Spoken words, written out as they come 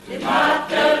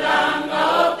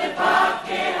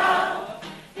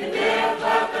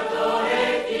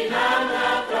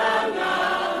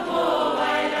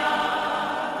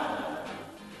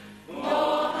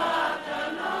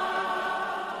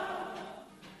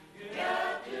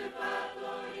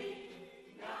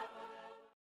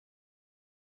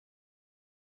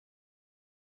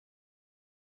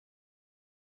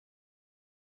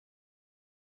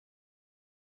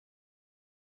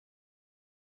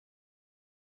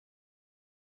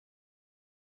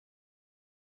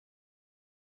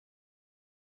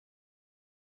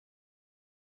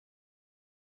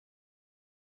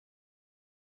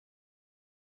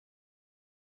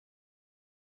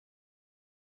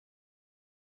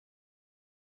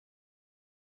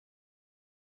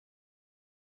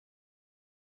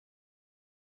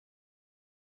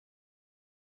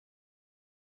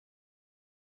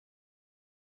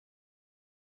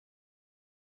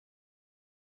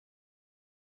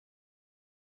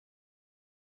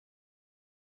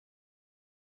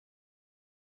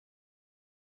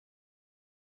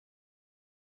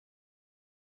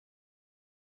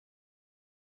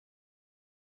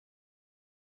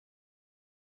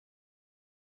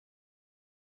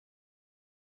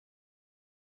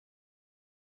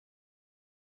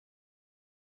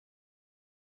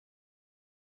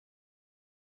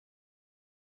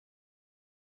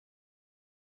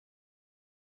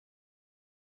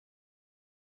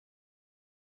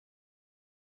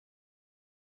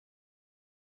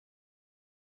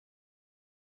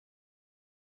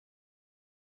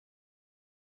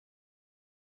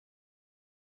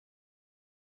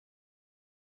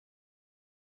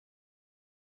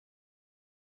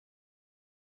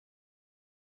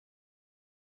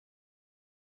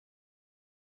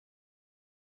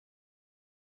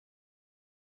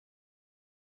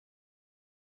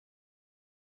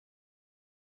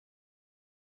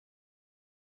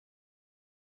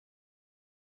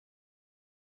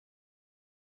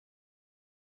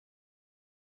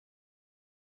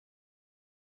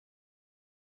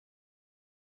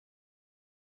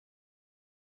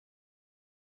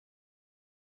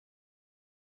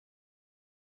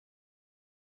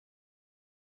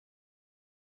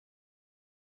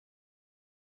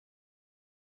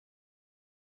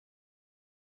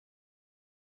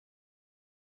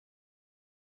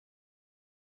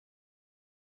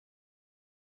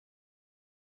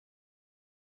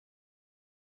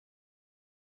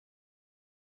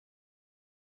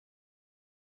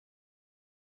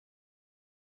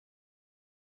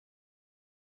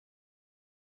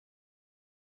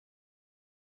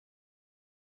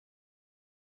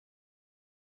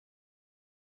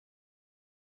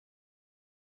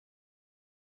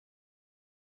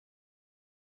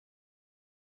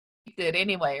expected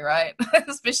anyway, right?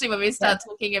 Especially when we start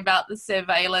talking about the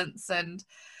surveillance and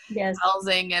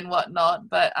housing and whatnot.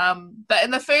 But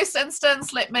in the first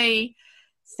instance, let me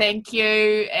thank you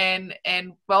and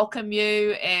welcome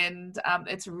you. And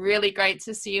it's really great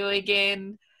to see you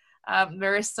again.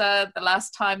 Marissa, the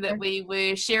last time that we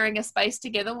were sharing a space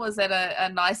together was at a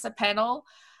NISA panel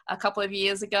a couple of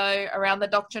years ago around the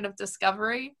doctrine of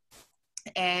discovery.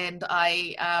 And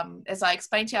I, as I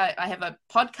explained to you, I have a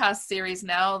podcast series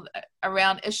now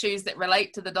around issues that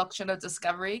relate to the doctrine of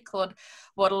discovery called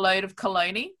What a Load of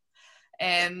Colony.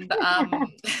 And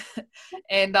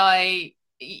and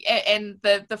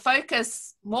the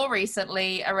focus more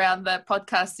recently around the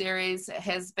podcast series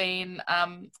has been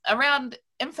around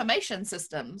information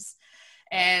systems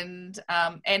and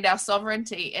our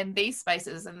sovereignty in these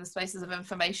spaces, in the spaces of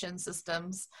information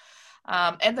systems,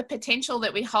 and the potential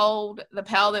that we hold, the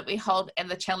power that we hold, and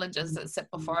the challenges that sit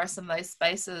before us in those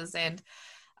spaces. And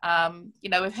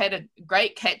we've had a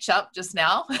great catch up just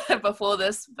now before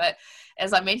this, but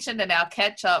as I mentioned in our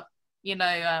catch up,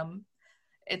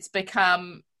 it's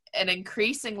become an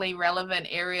increasingly relevant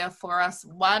area for us.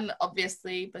 One,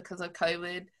 obviously, because of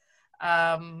COVID,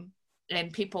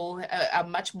 and people are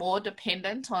much more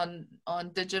dependent on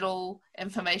digital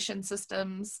information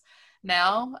systems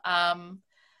now.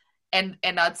 And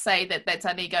I'd say that that's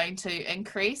only going to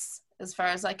increase as far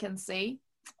as I can see.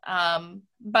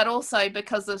 But also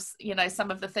because of,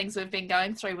 some of the things we've been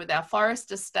going through with our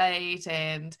forest estate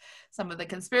and some of the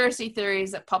conspiracy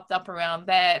theories that popped up around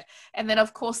that. And then,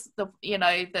 of course, the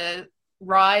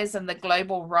rise in the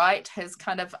global right has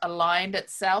kind of aligned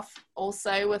itself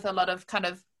also with a lot of kind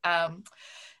of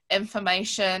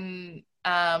information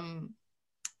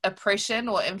oppression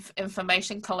or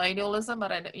information colonialism.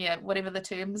 Whatever the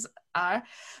terms are.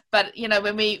 But,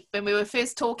 when we were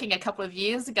first talking a couple of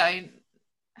years ago,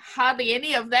 hardly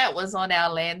any of that was on our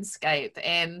landscape.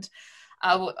 And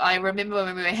I remember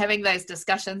when we were having those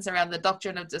discussions around the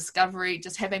doctrine of discovery,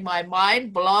 just having my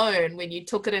mind blown when you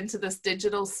took it into this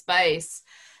digital space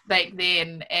back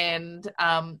then. And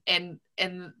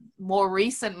in more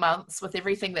recent months, with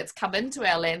everything that's come into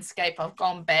our landscape, I've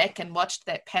gone back and watched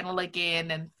that panel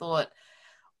again and thought,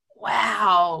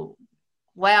 wow,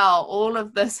 all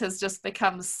of this has just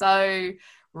become so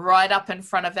right up in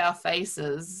front of our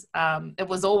faces. It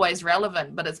was always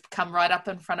relevant, but it's become right up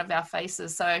in front of our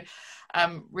faces. So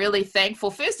I'm really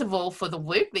thankful, first of all, for the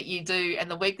work that you do and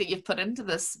the work that you've put into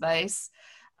this space.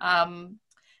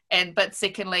 But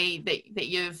secondly, that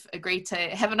you've agreed to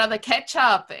have another catch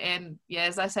up. And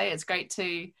as I say, it's great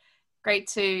to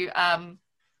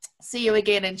see you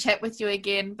again and chat with you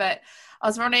again. But I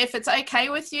was wondering if it's okay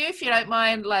with you, if you don't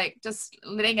mind, just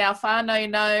letting our whānau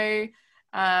know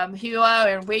who you are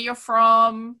and where you're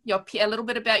from, a little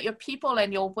bit about your people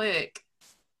and your work.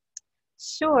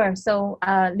 Sure. So,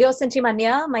 Leo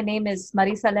Senchimania, my name is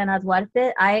Marisa Elena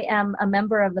Duarte. I am a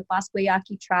member of the Pascua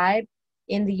Yaqui tribe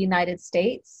in the United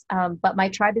States, but my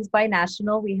tribe is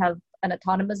binational. We have an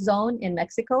autonomous zone in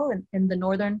Mexico, in the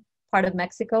northern part of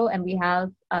Mexico, and we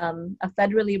have a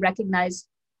federally recognized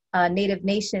Native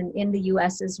nation in the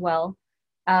U.S. as well.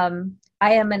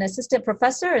 I am an assistant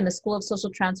professor in the School of Social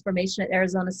Transformation at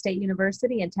Arizona State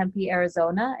University in Tempe,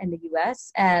 Arizona in the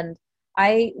U.S., and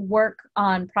I work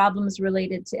on problems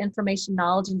related to information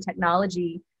knowledge and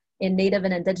technology in Native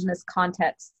and Indigenous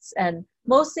contexts. And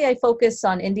mostly I focus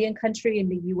on Indian country in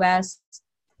the U.S.,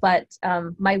 but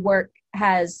my work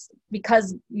has,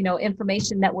 because,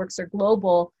 information networks are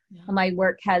global, my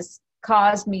work has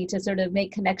caused me to sort of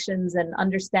make connections and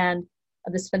understand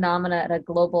this phenomena at a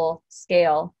global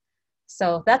scale.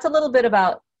 So that's a little bit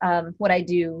about what I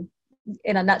do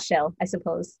in a nutshell, I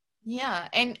suppose. Yeah,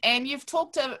 and you've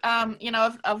talked to,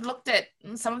 I've looked at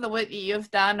some of the work that you've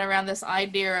done around this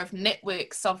idea of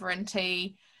network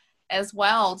sovereignty as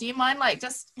well. Do you mind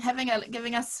just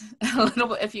giving us a little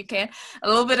bit, if you can, a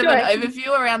little bit of an overview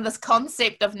around this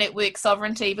concept of network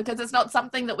sovereignty, because it's not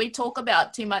something that we talk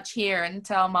about too much here in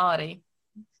Te Ao Māori.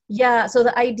 Yeah, so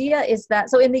the idea is that,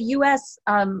 so in the U.S.,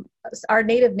 our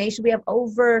Native nation, we have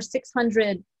over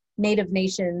 600 Native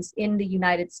nations in the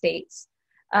United States.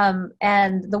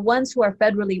 And the ones who are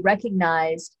federally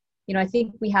recognized, I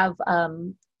think we have,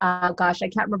 I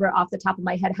can't remember off the top of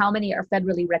my head how many are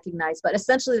federally recognized, but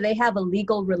essentially they have a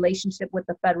legal relationship with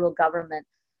the federal government.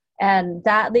 And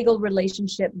that legal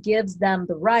relationship gives them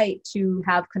the right to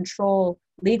have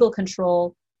legal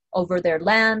control over their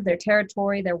land, their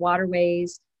territory, their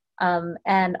waterways,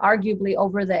 and arguably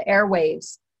over the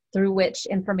airwaves through which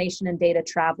information and data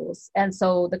travels. And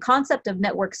so the concept of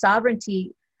network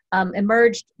sovereignty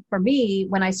emerged for me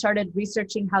when I started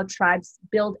researching how tribes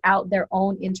build out their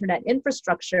own internet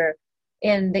infrastructure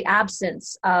in the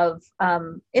absence of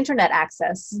internet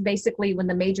access. Basically, when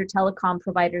the major telecom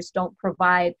providers don't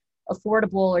provide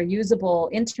affordable or usable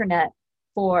internet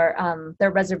for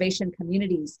their reservation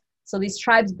communities. So these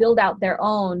tribes build out their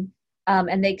own,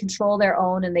 and they control their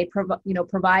own, and they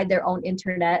provide their own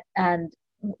internet. And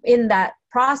in that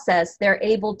process, they're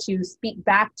able to speak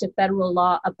back to federal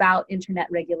law about internet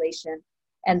regulation.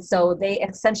 And so they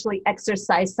essentially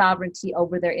exercise sovereignty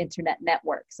over their internet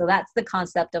network. So that's the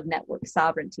concept of network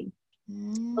sovereignty.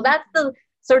 So that's the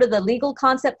sort of the legal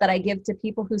concept that I give to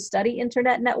people who study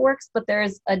internet networks, but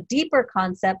there's a deeper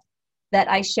concept that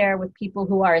I share with people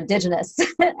who are indigenous.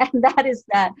 And that is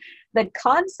that the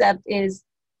concept is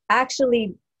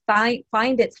actually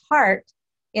find its heart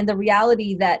in the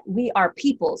reality that we are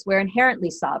peoples. We're inherently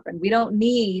sovereign. We don't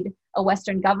need a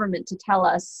Western government to tell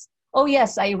us, oh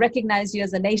yes, I recognize you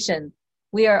as a nation.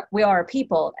 We are a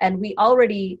people, and we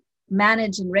already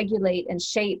manage and regulate and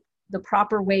shape the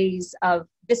proper ways of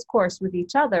discourse with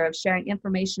each other, of sharing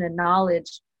information and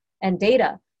knowledge and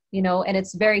data, and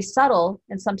it's very subtle,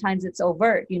 and sometimes it's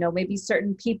overt. Maybe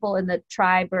certain people in the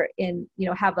tribe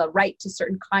have a right to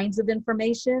certain kinds of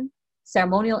information,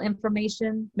 ceremonial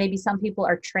information. Maybe some people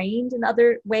are trained in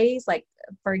other ways. Like,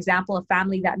 for example, a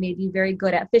family that may be very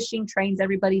good at fishing trains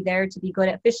everybody there to be good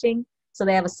at fishing. So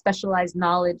they have a specialized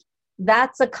knowledge.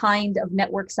 That's a kind of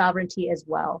network sovereignty as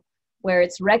well, where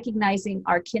it's recognizing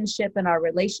our kinship and our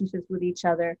relationships with each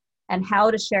other and how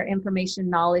to share information,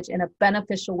 knowledge in a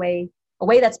beneficial way, a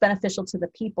way that's beneficial to the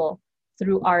people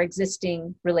through our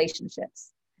existing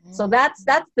relationships. So that's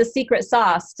the secret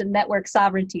sauce to network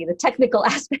sovereignty, the technical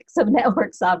aspects of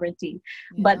network sovereignty.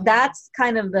 Yeah. But that's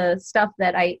kind of the stuff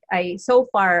that I so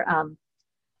far,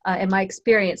 in my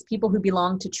experience, people who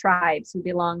belong to tribes,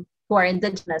 who are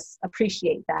indigenous,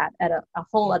 appreciate that at a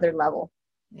whole other level.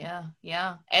 Yeah.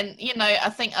 And, I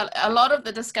think a lot of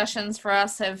the discussions for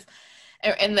us have,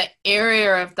 in the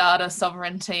area of data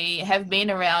sovereignty, have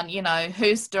been around,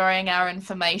 who's storing our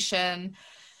information,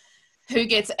 who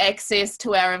gets access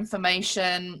to our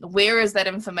information, where is that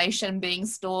information being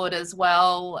stored as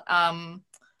well.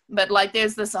 But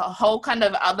there's this whole kind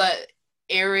of other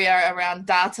area around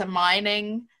data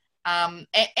mining. I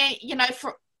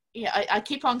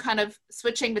keep on kind of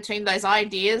switching between those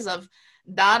ideas of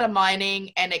data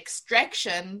mining and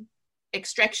extraction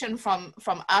from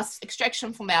us,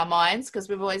 extraction from our minds, because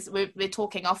we're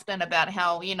talking often about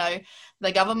how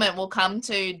the government will come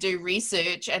to do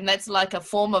research, and that's like a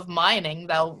form of mining.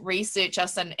 They'll research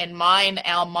us and mine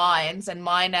our minds and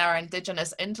mine our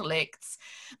indigenous intellects.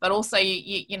 But also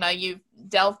you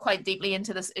delve quite deeply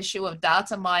into this issue of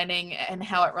data mining and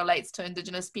how it relates to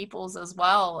indigenous peoples as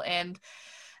well. And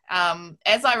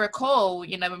as I recall,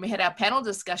 when we had our panel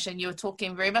discussion, you were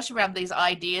talking very much around these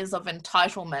ideas of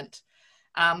entitlement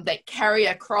that carry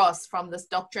across from this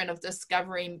doctrine of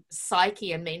discovering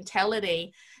psyche and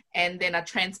mentality, and then are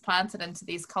transplanted into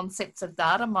these concepts of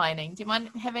data mining. Do you mind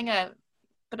having a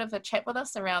bit of a chat with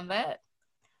us around that?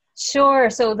 Sure.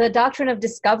 So the doctrine of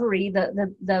discovery,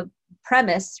 the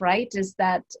premise, right, is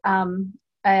that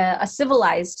a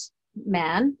civilized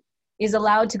man is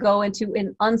allowed to go into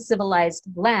an uncivilized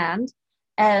land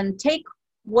and take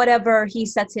whatever he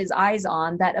sets his eyes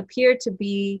on that appear to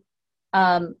be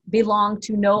belong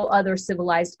to no other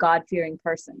civilized God-fearing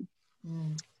person.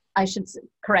 I should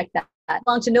correct that.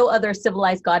 Belong to no other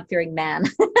civilized God-fearing man.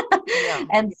 Yeah.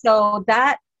 And so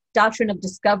that doctrine of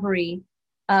discovery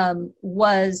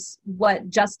was what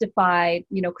justified,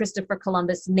 Christopher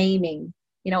Columbus naming,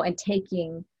 and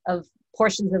taking of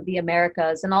portions of the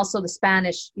Americas, and also the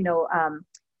Spanish,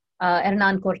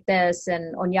 Hernan Cortés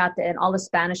and Oñate and all the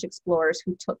Spanish explorers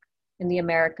who took in the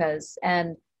Americas.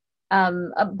 And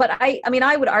but I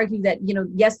would argue that,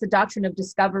 yes, the doctrine of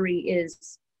discovery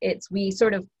we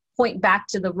sort of point back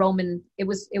to the Roman, it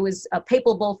was a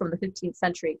papal bull from the 15th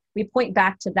century. We point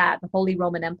back to that, the Holy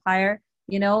Roman Empire,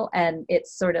 and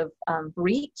its sort of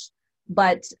reach.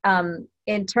 But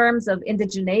in terms of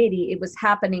indigeneity, it was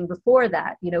happening before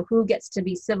that, who gets to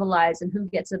be civilized and who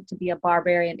gets to be a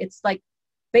barbarian. It's like,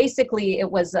 basically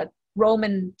it was a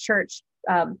Roman church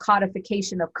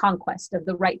codification of conquest, of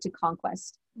the right to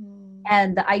conquest.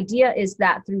 And the idea is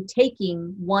that through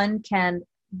taking, one can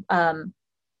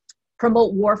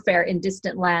promote warfare in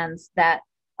distant lands that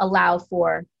allow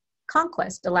for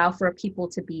conquest, allow for a people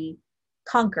to be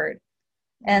conquered.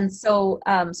 And so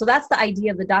that's the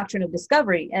idea of the doctrine of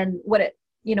discovery. And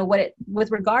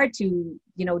with regard to,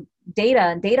 data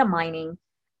and data mining,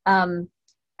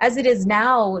 as it is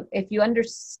now, if you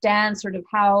understand sort of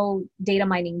how data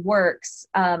mining works,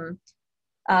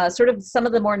 sort of some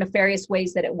of the more nefarious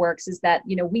ways that it works is that,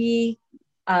 we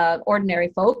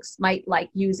ordinary folks might like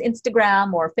use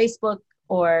Instagram or Facebook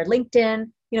or LinkedIn.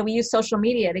 We use social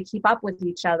media to keep up with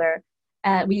each other.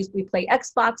 We play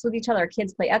Xbox with each other. Our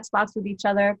kids play Xbox with each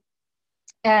other.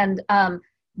 And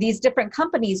these different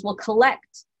companies will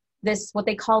collect this, what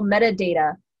they call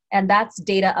metadata, and that's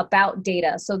data about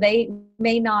data. So they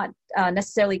may not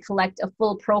necessarily collect a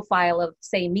full profile of,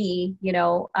 say, me,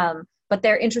 but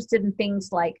they're interested in things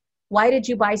like, why did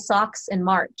you buy socks in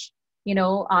March,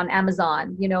 on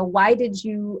Amazon? Why did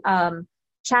you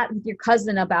chat with your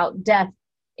cousin about death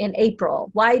in April?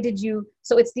 Why did you?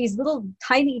 So it's these little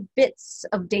tiny bits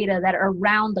of data that are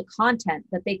around the content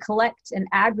that they collect and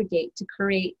aggregate to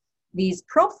create these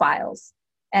profiles.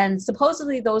 And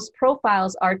supposedly those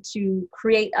profiles are to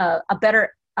create a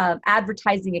better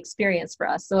advertising experience for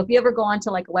us. So if you ever go onto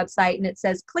like a website and it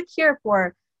says, click here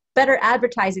for better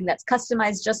advertising that's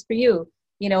customized just for you,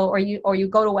 or you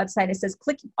go to a website and it says,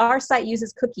 click, our site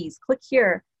uses cookies, click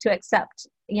here to accept,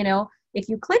 if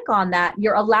you click on that,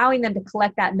 you're allowing them to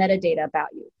collect that metadata about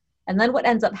you. And then what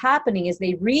ends up happening is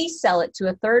they resell it to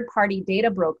a third-party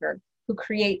data broker who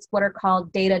creates what are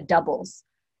called data doubles.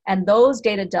 And those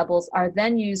data doubles are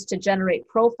then used to generate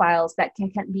profiles that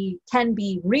can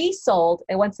be resold,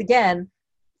 and once again,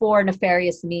 for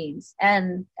nefarious means.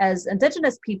 And as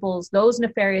Indigenous peoples, those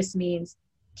nefarious means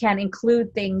can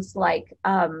include things like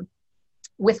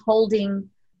withholding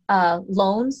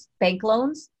loans, bank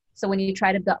loans. So when you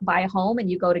try to buy a home and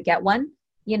you go to get one,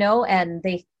 and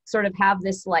they sort of have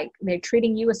this, like, they're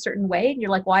treating you a certain way, and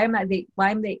you're like, why are they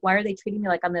treating me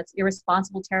like I'm this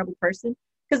irresponsible, terrible person?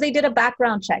 Because they did a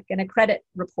background check and a credit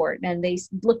report, and they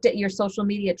looked at your social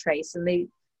media trace, and they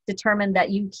determined that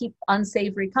you keep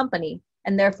unsavory company,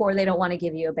 and therefore they don't want to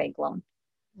give you a bank loan.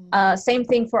 Same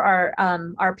thing for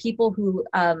our people who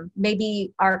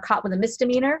maybe are caught with a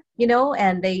misdemeanor,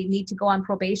 and they need to go on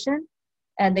probation,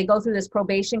 and they go through this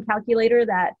probation calculator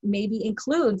that maybe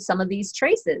includes some of these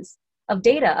traces of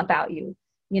data about you,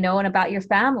 and about your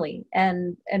family.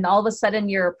 And all of a sudden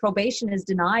your probation is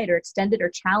denied or extended or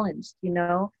challenged.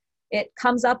 It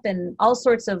comes up in all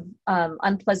sorts of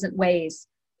unpleasant ways.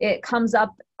 It comes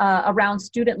up around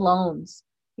student loans,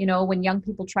 when young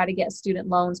people try to get student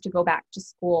loans to go back to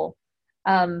school.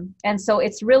 And so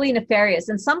it's really nefarious.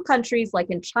 In some countries, like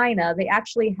in China, they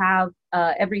actually have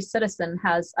every citizen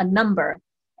has a number.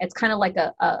 It's kind of like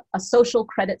a social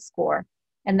credit score.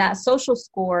 And that social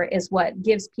score is what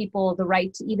gives people the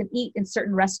right to even eat in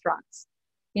certain restaurants,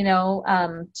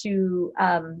 to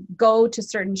go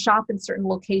to shop in certain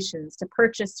locations, to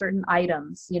purchase certain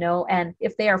items, and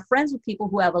if they are friends with people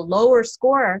who have a lower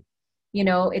score,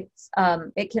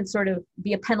 it can sort of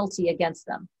be a penalty against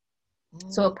them.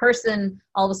 So a person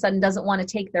all of a sudden doesn't want to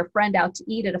take their friend out to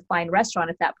eat at a fine restaurant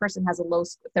if that person has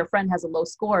their friend has a low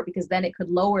score, because then it could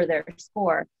lower their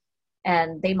score,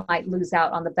 and they might lose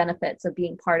out on the benefits of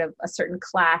being part of a certain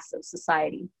class of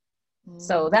society.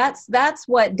 So that's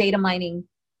what data mining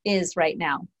is right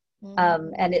now.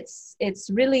 And it's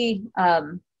really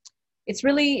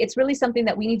something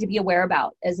that we need to be aware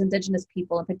about as Indigenous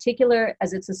people, in particular,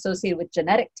 as it's associated with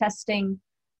genetic testing,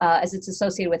 as it's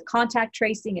associated with contact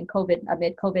tracing and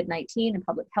amid COVID-19 and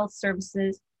public health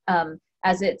services,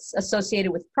 as it's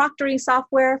associated with proctoring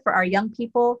software for our young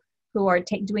people who are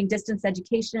doing distance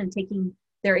education and taking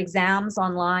their exams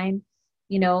online.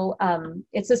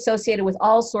 It's associated with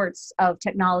all sorts of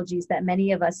technologies that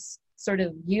many of us sort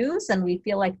of use, and we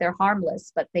feel like they're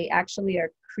harmless, but they actually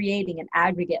are creating an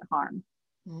aggregate harm.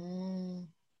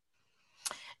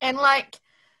 And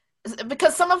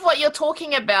because some of what you're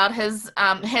talking about has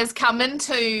come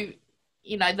into,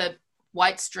 the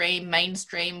white stream,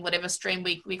 mainstream, whatever stream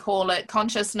we call it,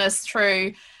 consciousness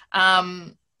through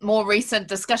more recent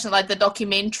discussion, like the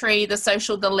documentary, The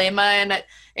Social Dilemma, and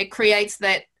it creates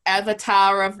that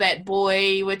avatar of that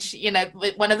boy, which,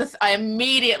 I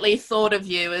immediately thought of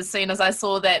you as soon as I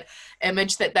saw that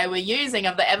image that they were using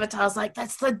of the avatar. I was like,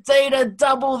 that's the data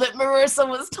double that Marissa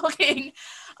was talking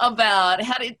about.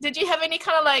 Did you have any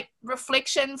kind of like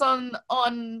reflections on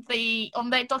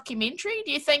that documentary?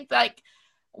 Do you think like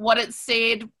what it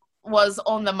said was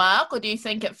on the mark, or do you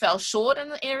think it fell short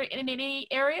in any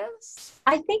areas?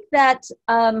 I think that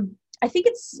I think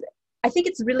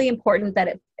it's really important that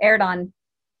it aired on,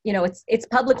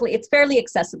 it's fairly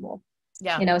accessible.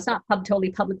 Yeah. It's not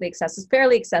totally publicly accessible. It's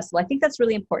fairly accessible. I think that's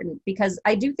really important, because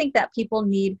I do think that people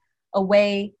need a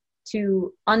way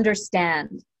to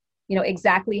understand,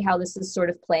 exactly how this is sort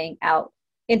of playing out.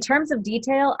 In terms of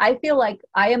detail, I feel like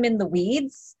I am in the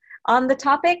weeds on the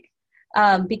topic,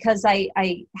 because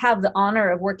I have the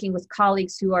honor of working with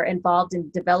colleagues who are involved in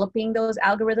developing those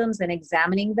algorithms and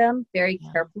examining them very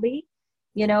carefully.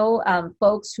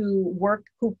 folks who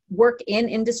work in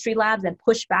industry labs and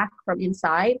push back from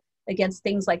inside against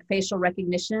things like facial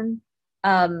recognition.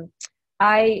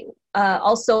 I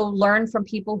also learn from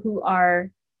people who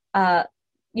are,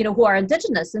 who are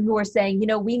indigenous and who are saying,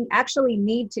 we actually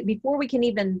need to, before we can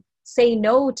even say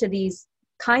no to these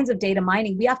kinds of data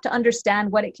mining, we have to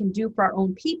understand what it can do for our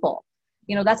own people.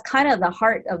 That's kind of the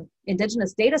heart of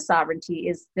indigenous data sovereignty,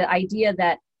 is the idea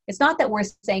that it's not that we're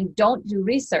saying don't do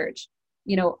research,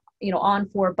 on,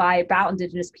 for, by, about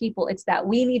indigenous people. It's that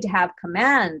we need to have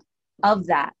command of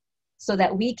that so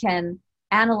that we can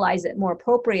analyze it more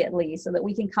appropriately, so that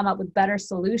we can come up with better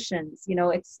solutions.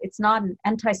 It's not an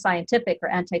anti-scientific or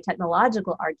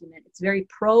anti-technological argument. It's very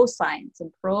pro-science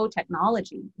and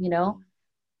pro-technology,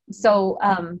 So,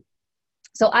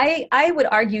 so I would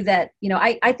argue that,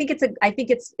 I think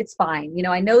it's fine.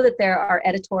 I know that there are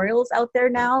editorials out there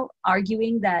now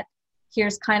arguing that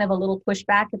here's kind of a little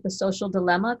pushback at the social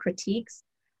dilemma critiques.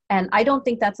 And I don't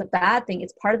think that's a bad thing.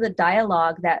 It's part of the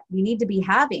dialogue that we need to be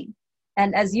having.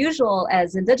 And as usual,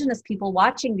 as indigenous people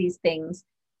watching these things,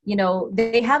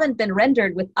 they haven't been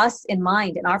rendered with us in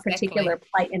mind, and our particular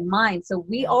plight in mind. So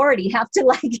we already have to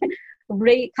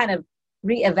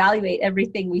reevaluate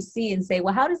everything we see and say,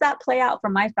 well, how does that play out for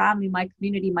my family, my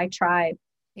community, my tribe?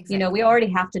 Exactly. We already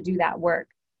have to do that work.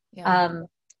 Yeah.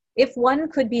 If one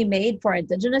could be made for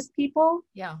indigenous people,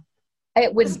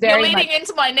 it would very You're leading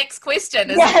into my next question.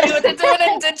 If you were to do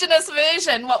an indigenous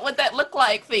version, what would that look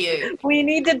like for you? We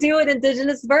need to do an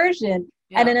indigenous version.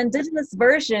 Yeah. And an indigenous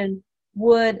version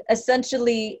would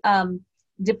essentially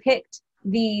depict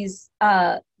these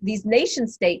nation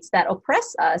states that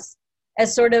oppress us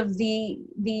as sort of the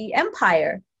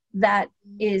empire that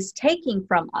is taking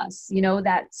from us,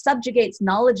 that subjugates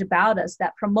knowledge about us,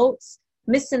 that promotes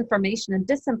misinformation and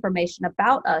disinformation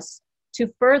about us to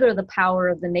further the power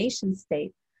of the nation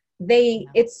state.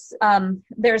 There's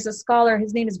a scholar,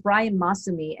 his name is Brian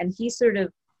Masumi, and he sort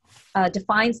of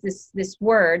defines this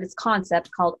word, this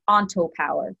concept called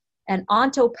ontopower. And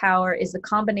ontopower is a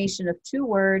combination of two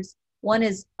words. One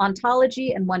is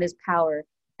ontology and one is power.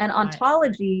 And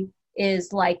ontology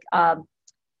is like,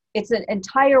 it's an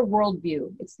entire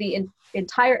worldview. It's the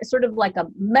entire, sort of like a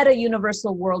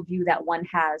meta-universal worldview that one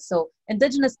has. So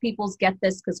indigenous peoples get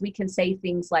this because we can say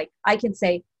things like, I can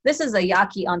say, this is a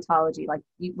Yaqui ontology. Like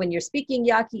when you're speaking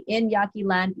Yaqui in Yaqui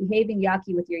land, behaving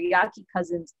Yaqui with your Yaqui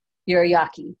cousins, you're a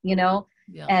Yaqui,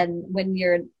 Yeah. And when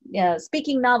you're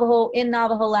speaking Navajo in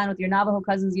Navajo land with your Navajo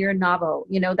cousins, you're a Navajo.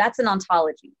 That's an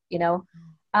ontology,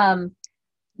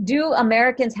 Do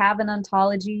Americans have an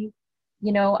ontology?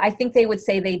 I think they would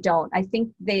say they don't. I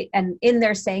think and in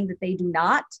their saying that they do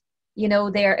not,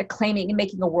 they're claiming and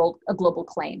making a global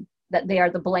claim that they are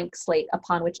the blank slate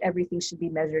upon which everything should be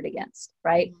measured against,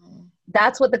 right? Mm-hmm.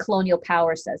 That's what the colonial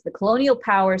power says. The colonial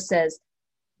power says,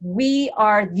 we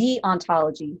are the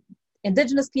ontology.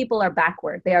 Indigenous people are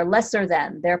backward. They are lesser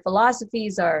than. Their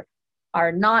philosophies are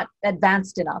not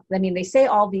advanced enough. I mean, they say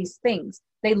all these things.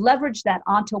 They leverage that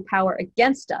onto power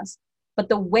against us. But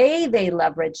the way they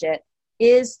leverage it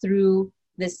is through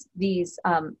these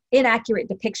inaccurate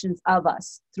depictions of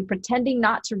us, through pretending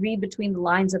not to read between the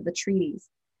lines of the treaties,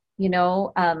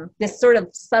 this sort of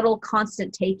subtle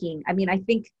constant taking. I mean, I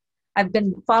think I've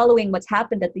been following what's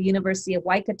happened at the University of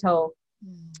Waikato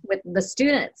with the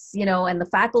students, and the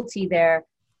faculty there,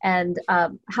 and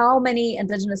how many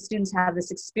indigenous students have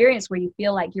this experience where you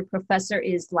feel like your professor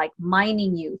is like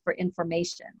mining you for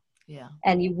information. Yeah.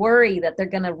 And you worry that they're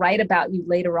going to write about you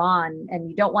later on, and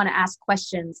you don't want to ask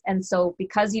questions. And so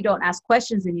because you don't ask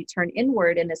questions and you turn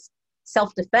inward in this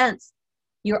self-defense,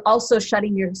 you're also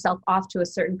shutting yourself off to a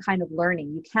certain kind of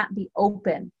learning. You can't be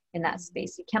open in that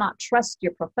space. You cannot trust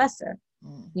your professor,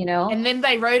 And then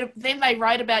they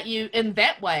write about you in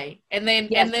that way. And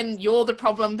then you're the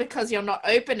problem because you're not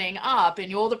opening up, and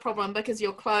you're the problem because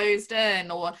you're closed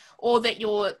in, or that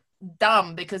you're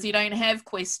dumb because you don't have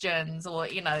questions, or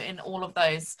in all of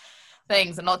those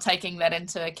things, and not taking that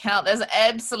into account. There's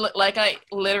I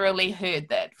literally heard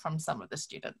that from some of the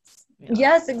students.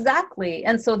 Yes, exactly.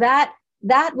 And so that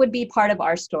would be part of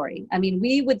our story. I mean,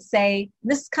 we would say,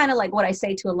 this is kind of like what I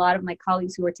say to a lot of my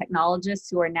colleagues who are technologists,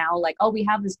 who are now like, oh, we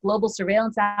have this global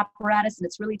surveillance apparatus and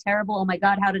it's really terrible. Oh my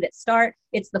God, how did it start?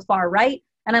 It's the far right.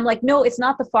 And I'm like, no, it's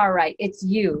not the far right. It's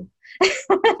you.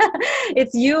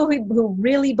 It's you who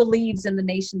really believes in the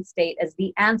nation state as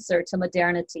the answer to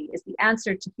modernity, as the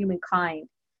answer to humankind.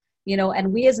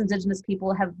 And we as indigenous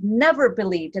people have never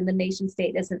believed in the nation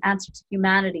state as an answer to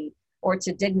humanity or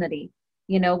to dignity.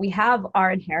 We have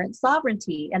our inherent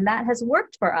sovereignty, and that has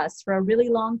worked for us for a really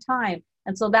long time.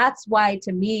 And so that's why,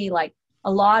 to me, like,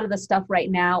 a lot of the stuff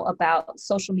right now about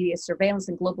social media surveillance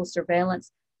and global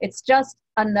surveillance, it's just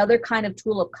another kind of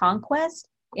tool of conquest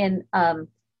in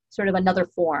sort of another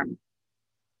form.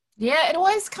 Yeah, it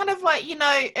always kind of like,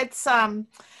 it's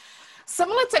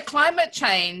similar to climate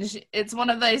change. It's one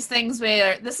of those things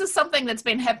where this is something that's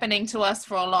been happening to us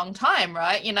for a long time,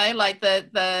 right? Like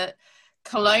the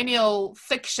colonial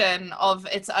fiction of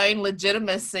its own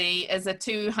legitimacy is a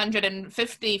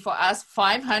 250 for us,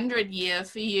 500 year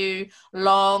for you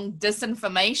long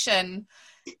disinformation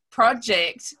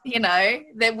project,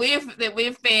 that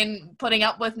we've been putting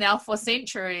up with now for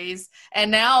centuries.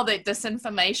 And now that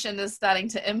disinformation is starting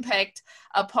to impact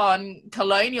upon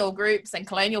colonial groups and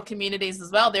colonial communities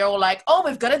as well, they're all like, oh,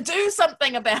 we've got to do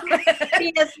something about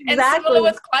it. Yes, exactly. And similar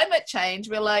with climate change,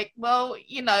 we're like, well,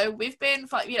 we've been,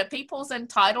 people's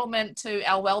entitlement to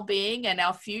our well-being and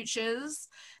our futures,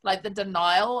 like the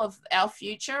denial of our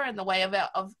future and the way of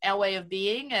our way of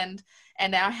being and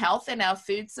our health and our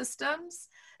food systems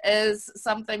is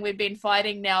something we've been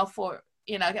fighting now for,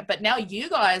 but now you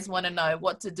guys want to know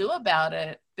what to do about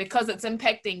it because it's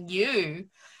impacting you,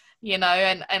 and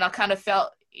I kind of felt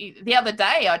the other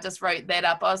day, I just wrote that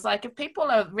up. I was like, if people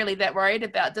are really that worried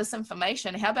about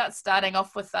disinformation, how about starting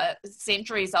off with a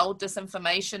centuries old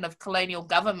disinformation of colonial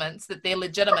governments that they're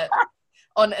legitimate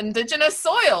on Indigenous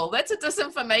soil? That's a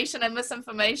disinformation and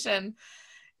misinformation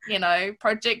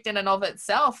project in and of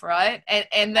itself, right?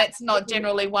 And that's not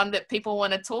generally one that people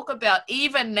want to talk about,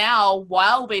 even now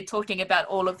while we're talking about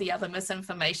all of the other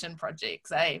misinformation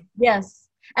projects, eh? Yes.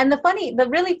 And the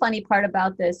really funny part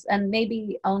about this, and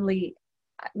maybe only,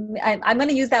 I'm going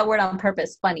to use that word on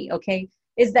purpose, funny, okay,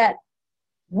 is that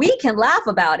we can laugh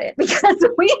about it because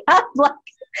we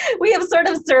have sort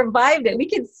of survived it. We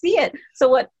can see it. So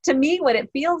what it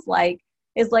feels like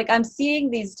is like I'm seeing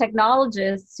these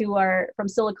technologists who are from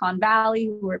Silicon Valley,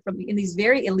 who are from in these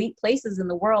very elite places in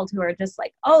the world, who are just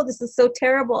like, oh, this is so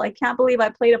terrible. I can't believe I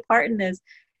played a part in this.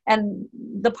 And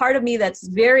the part of me that's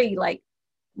very like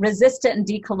resistant and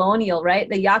decolonial, right?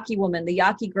 The Yaqui woman, the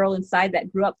Yaqui girl inside that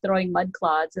grew up throwing mud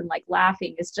clods and like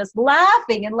laughing, is just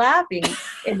laughing and laughing.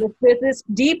 And this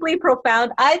deeply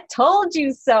profound, I told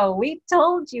you so, we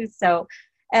told you so.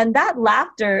 And that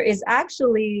laughter is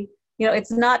actually,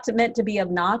 it's not meant to be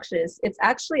obnoxious. It's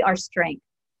actually our strength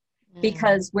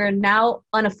because we're now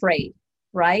unafraid,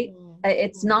 right?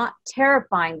 It's not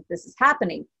terrifying that this is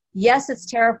happening. Yes, it's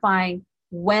terrifying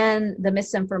when the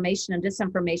misinformation and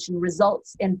disinformation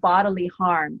results in bodily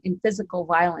harm, in physical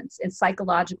violence, in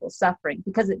psychological suffering,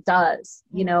 because it does,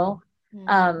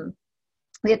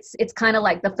 It's kind of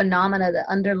like the phenomena that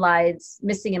underlies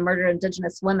missing and murdered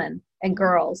Indigenous women and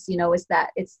girls, is that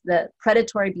it's the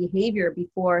predatory behavior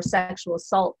before sexual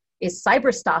assault is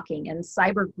cyber stalking and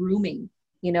cyber grooming,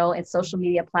 and social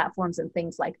media platforms and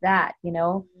things like that,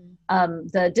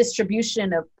 the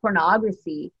distribution of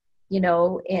pornography,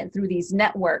 and through these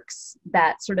networks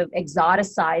that sort of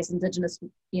exoticize Indigenous,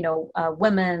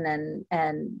 women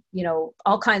and,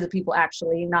 all kinds of people,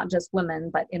 actually, not just women,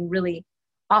 but in really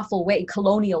awful way,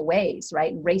 colonial ways,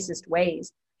 right? Racist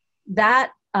ways.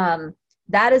 That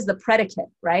is the predicate,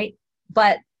 right?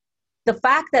 But the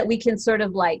fact that we can sort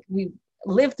of like, we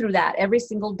live through that every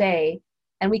single day,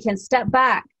 and we can step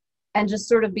back and just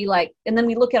sort of be like, and then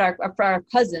we look at our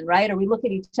cousin, right? Or we look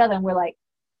at each other and we're like,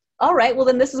 all right, well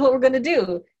then this is what we're going to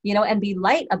do, and be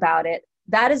light about it.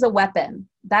 That is a weapon.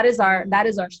 That is our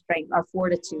strength, our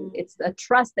fortitude. It's the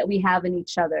trust that we have in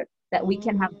each other, that we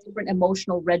can have different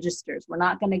emotional registers. We're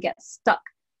not going to get stuck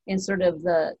in sort of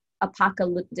the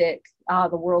apocalyptic, the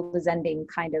world is ending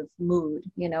kind of mood,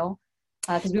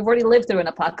 because we've already lived through an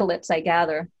apocalypse, I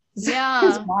gather. Yeah.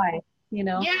 That's why,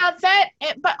 Yeah,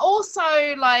 but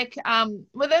also like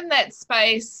within that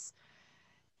space,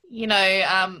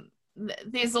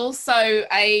 there's also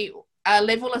a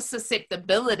level of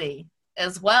susceptibility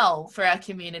as well for our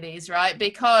communities, right?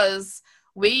 Because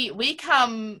we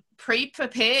come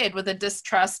pre-prepared with a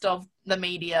distrust of the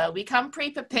media. We come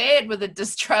pre-prepared with a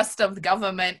distrust of the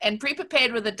government, and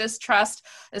pre-prepared with a distrust,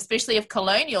 especially of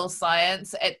colonial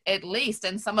science, at least.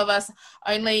 And some of us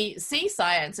only see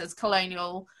science as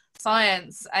colonial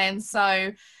science. And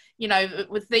so,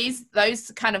 with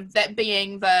those kind of, that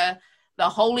being the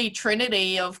holy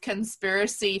trinity of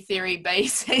conspiracy theory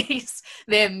bases,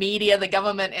 their media, the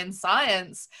government, and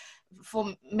science,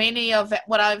 for many of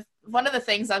one of the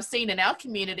things I've seen in our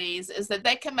communities is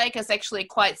that can make us actually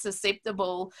quite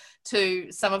susceptible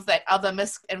to some of that other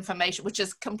misinformation, which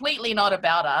is completely not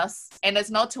about us and it's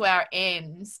not to our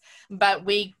ends, but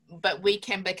we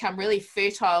can become really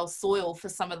fertile soil for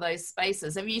some of those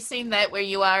spaces. Have you seen that where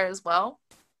you are as well?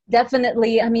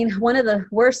 Definitely. I mean, one of the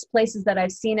worst places that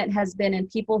I've seen it has been in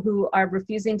people who are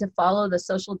refusing to follow the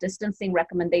social distancing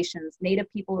recommendations.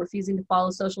 Native people refusing to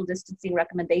follow social distancing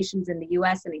recommendations in the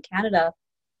US and in Canada,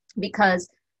 because,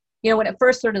 you know, when it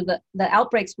first sort of the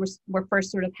outbreaks were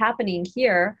first sort of happening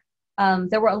here,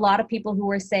 there were a lot of people who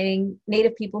were saying,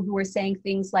 Native people who were saying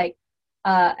things like,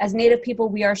 as Native people,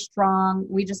 we are strong.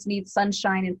 We just need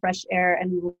sunshine and fresh air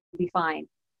and we will be fine.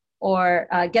 Or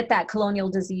get that colonial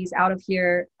disease out of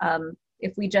here.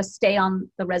 If we just stay on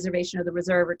the reservation or the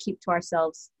reserve or keep to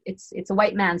ourselves, it's a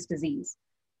white man's disease.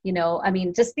 You know, I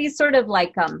mean, just these sort of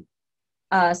like,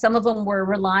 some of them were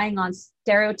relying on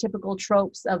stereotypical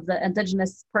tropes of the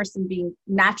indigenous person being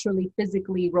naturally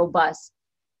physically robust.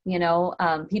 You know,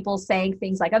 people saying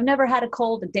things like, I've never had a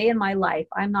cold a day in my life.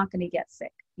 I'm not going to get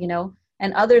sick, you know?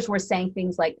 And others were saying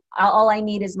things like, all I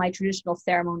need is my traditional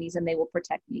ceremonies and they will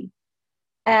protect me.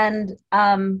 And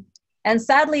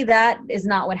sadly, that is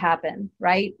not what happened,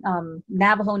 right?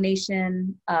 Navajo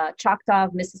Nation, Choctaw,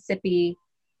 Mississippi,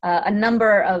 a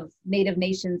number of Native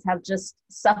nations have just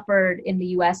suffered in the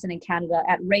US and in Canada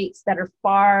at rates that are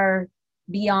far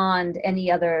beyond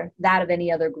that of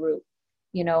any other group,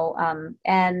 you know,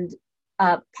 and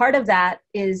part of that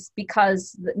is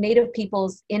because the Native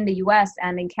peoples in the US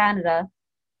and in Canada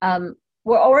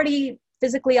were already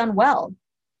physically unwell.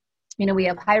 You know, we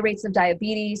have high rates of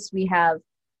diabetes, we have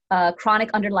chronic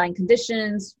underlying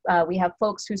conditions, we have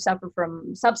folks who suffer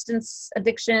from substance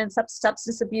addiction,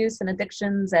 substance abuse and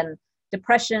addictions and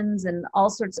depressions and all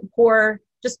sorts of poor,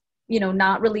 just, you know,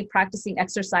 not really practicing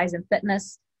exercise and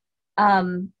fitness.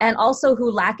 And also who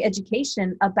lack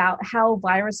education about how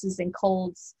viruses and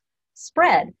colds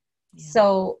spread. Yeah.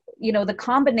 So, you know, the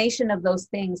combination of those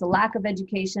things, a lack of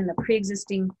education, a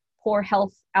pre-existing poor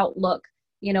health outlook,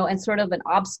 you know, and sort of an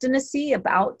obstinacy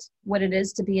about what it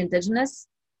is to be Indigenous,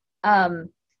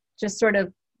 just sort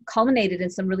of culminated in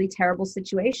some really terrible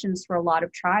situations for a lot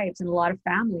of tribes and a lot of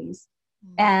families.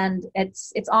 And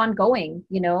it's ongoing,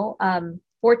 you know.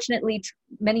 Fortunately,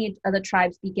 many of the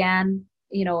tribes began,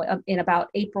 you know, in about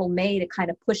April, May to kind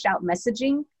of push out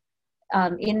messaging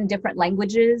in different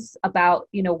languages about,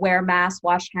 you know, wear masks,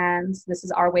 wash hands, this is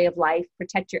our way of life,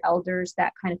 protect your elders,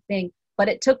 that kind of thing. But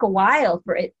it took a while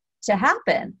for it to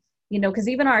happen, you know, because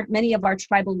even many of our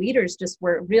tribal leaders just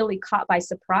were really caught by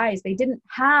surprise. They didn't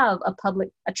have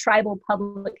a tribal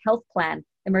public health plan,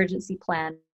 emergency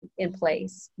plan in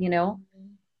place, you know,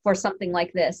 for something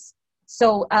like this.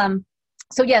 So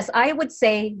yes, I would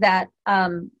say that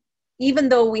even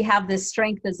though we have this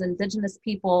strength as Indigenous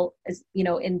people, as, you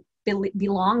know, in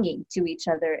belonging to each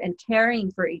other and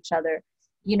caring for each other,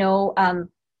 you know,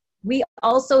 we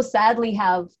also sadly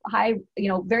have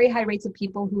very high rates of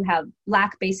people who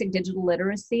lack basic digital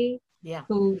literacy,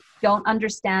 who don't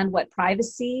understand what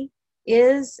privacy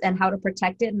is and how to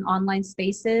protect it in online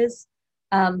spaces,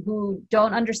 who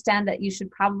don't understand that you should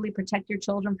probably protect your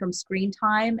children from screen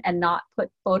time and not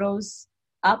put photos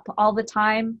up all the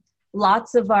time.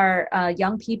 Lots of our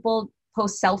young people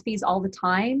post selfies all the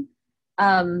time,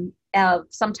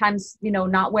 sometimes, you know,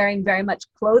 not wearing very much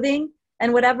clothing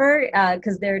and whatever,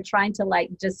 because they're trying to like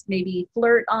just maybe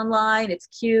flirt online. It's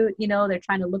cute, you know, they're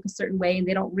trying to look a certain way and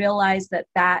they don't realize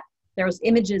that those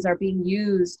images are being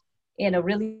used in a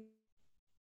really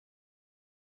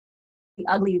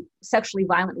ugly, sexually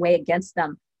violent way against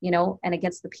them, you know, and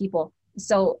against the people.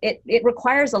 So it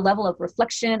requires a level of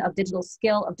reflection, of digital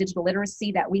skill, of digital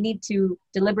literacy that we need to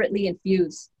deliberately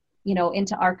infuse, you know,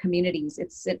 into our communities.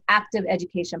 It's an active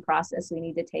education process we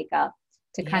need to take up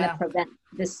to kind of prevent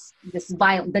this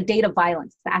the data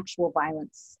violence, the actual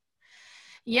violence.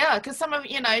 Yeah, because some of,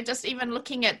 you know, just even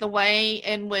looking at the way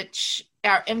in which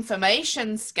our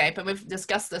information scape, and we've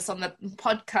discussed this on the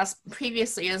podcast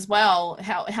previously as well,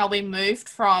 how we moved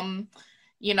from,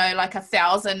 you know, like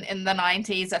 1,000 in the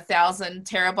 90s, 1,000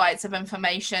 terabytes of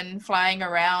information flying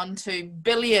around to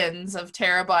billions of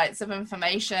terabytes of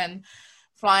information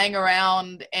flying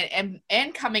around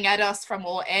and coming at us from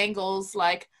all angles,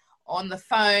 like on the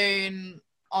phone,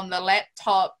 on the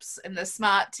laptops, and the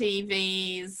smart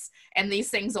TVs. And these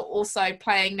things are also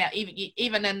playing now,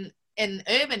 even in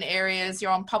urban areas.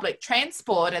 You're on public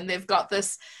transport and they've got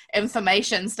this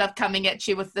information stuff coming at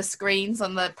you with the screens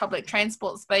on the public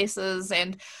transport spaces,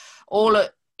 and all of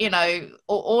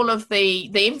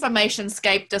the information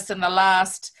scape just in the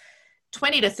last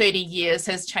 20 to 30 years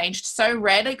has changed so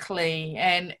radically,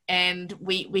 and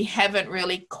we haven't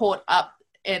really caught up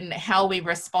in how we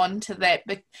respond to that.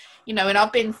 But, you know, and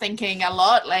I've been thinking a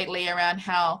lot lately around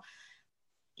how,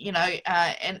 you know,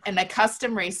 in a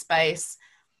customary space,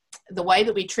 the way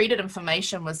that we treated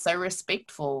information was so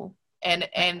respectful, and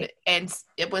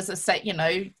it was you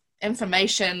know,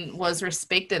 information was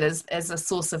respected as a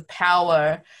source of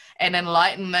power, and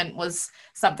enlightenment was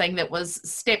something that was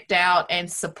stepped out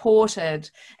and supported,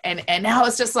 and now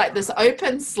it's just like this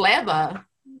open slather,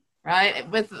 right,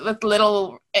 with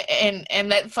little,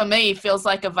 and that for me feels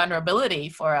like a vulnerability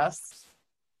for us.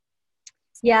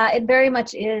 Yeah, it very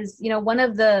much is. You know, one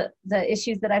of the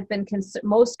issues that I've been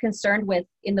most concerned with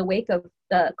in the wake of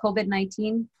the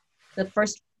COVID-19, the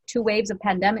first 2 waves of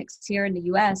pandemics here in the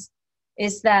US,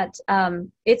 is that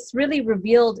it's really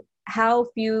revealed how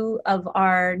few of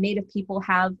our Native people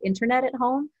have internet at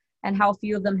home and how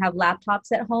few of them have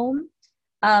laptops at home.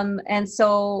 And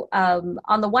so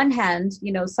on the one hand,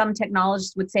 you know, some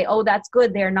technologists would say, oh, that's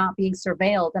good, they're not being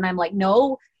surveilled. And I'm like,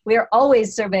 no, we are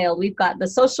always surveilled. We've got the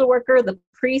social worker, the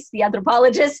priest, the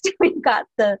anthropologist, we've got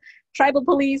the tribal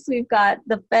police, we've got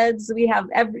the feds, we have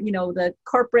the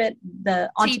corporate, the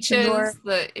entrepreneur,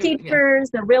 teachers,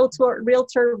 the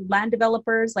realtor, land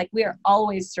developers, like we are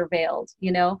always surveilled,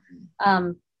 you know.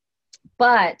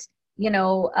 But, you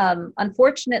know,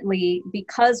 unfortunately,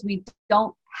 because we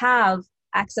don't have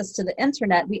access to the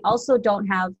internet, we also don't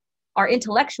have our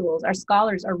intellectuals, our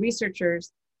scholars, our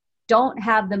researchers don't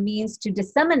have the means to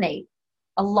disseminate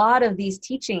a lot of these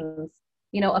teachings,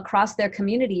 you know, across their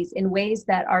communities in ways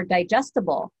that are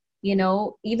digestible, you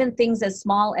know, even things as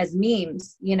small as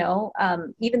memes, you know,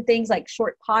 even things like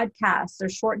short podcasts or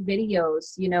short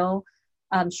videos, you know,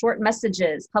 short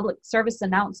messages, public service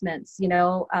announcements, you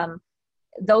know,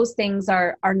 those things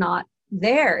are not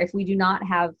there if we do not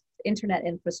have internet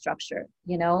infrastructure,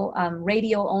 you know.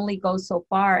 Radio only goes so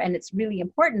far, and it's really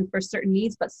important for certain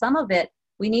needs, but some of it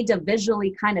we need to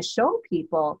visually kind of show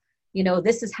people, you know,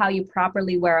 this is how you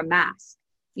properly wear a mask,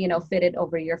 you know, fitted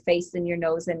over your face and your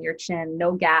nose and your chin,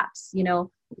 no gaps, you know.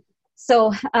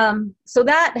 So so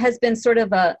that has been sort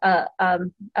of a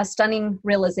stunning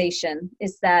realization,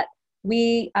 is that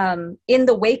we, in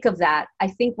the wake of that, I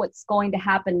think what's going to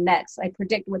happen next, I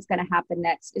predict what's going to happen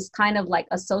next, is kind of like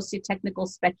a socio-technical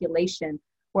speculation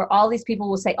where all these people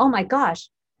will say, oh my gosh,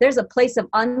 there's a place of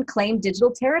unclaimed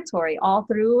digital territory all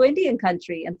through Indian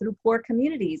country and through poor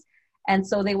communities. And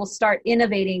so they will start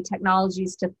innovating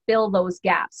technologies to fill those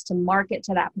gaps, to market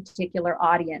to that particular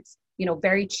audience, you know,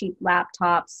 very cheap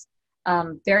laptops,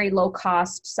 very low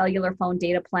cost cellular phone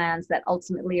data plans that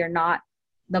ultimately are not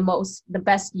the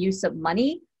best use of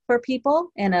money for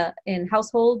people in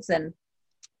households, and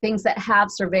things that have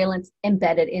surveillance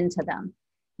embedded into them,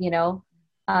 you know.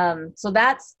 So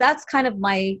that's kind of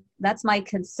my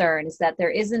concern, is that there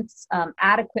isn't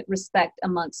adequate respect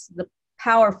amongst the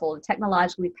powerful,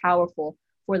 technologically powerful,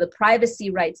 for the privacy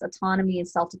rights, autonomy, and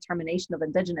self-determination of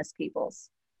Indigenous peoples.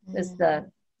 Is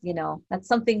you know, that's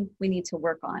something we need to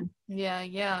work on.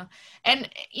 Yeah. And,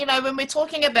 you know, when we're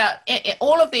talking about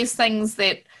all of these things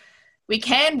that we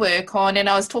can work on, and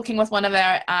I was talking with one of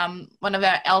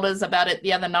our elders about it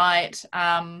the other night,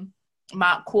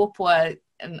 Mark Korpua,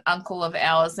 an uncle of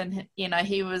ours, and, you know,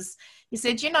 he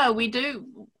said, you know, we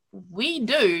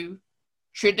do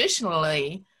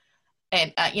traditionally,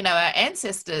 and, you know, our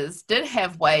ancestors did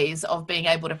have ways of being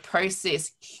able to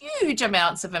process huge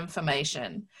amounts of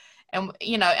information. And,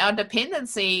 you know, our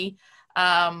dependency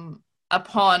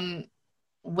upon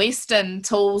Western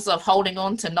tools of holding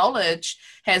on to knowledge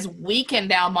has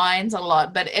weakened our minds a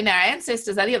lot. But in our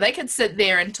ancestors, they could sit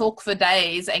there and talk for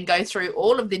days and go through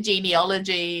all of the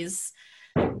genealogies,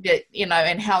 you know,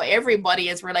 and how everybody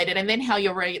is related, and then how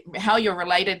you're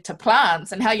related to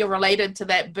plants, and how you're related to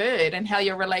that bird, and how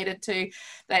you're related to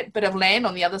that bit of land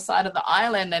on the other side of the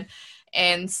island.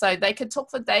 And so they could talk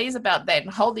for days about that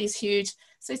and hold these huge.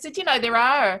 So he said, you know, there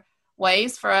are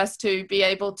ways for us to be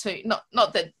able to,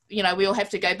 not that, you know, we all have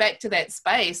to go back to that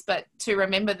space, but to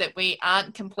remember that we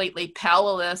aren't completely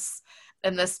powerless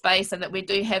in this space, and that we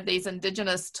do have these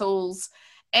Indigenous tools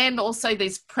and also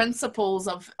these principles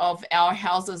of our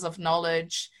houses of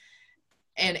knowledge,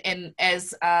 and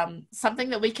as something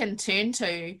that we can turn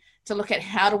to look at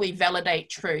how do we validate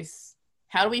truth.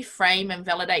 How do we frame and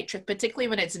validate truth, particularly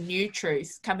when it's new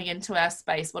truth coming into our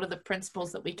space? What are the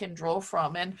principles that we can draw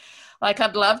from? And, like,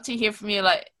 I'd love to hear from you,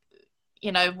 like,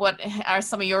 you know, what are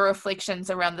some of your reflections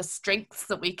around the strengths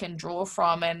that we can draw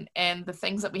from, and the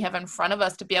things that we have in front of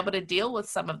us to be able to deal with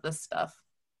some of this stuff?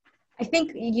 I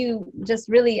think you just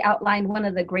really outlined one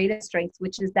of the greatest strengths,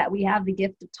 which is that we have the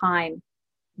gift of time,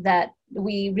 that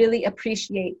we really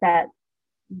appreciate that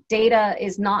data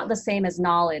is not the same as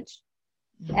knowledge.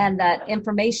 And that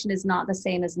information is not the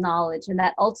same as knowledge, and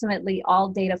that ultimately all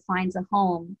data finds a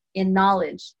home in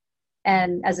knowledge.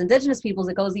 And as Indigenous peoples,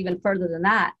 it goes even further than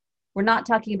that. We're not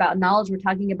talking about knowledge, we're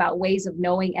talking about ways of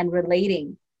knowing and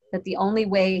relating, that the only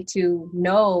way to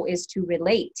know is to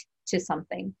relate to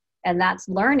something. and that's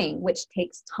learning, which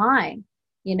takes time,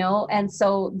 you know. And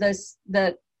so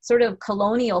the sort of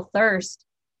colonial thirst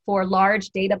for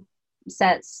large data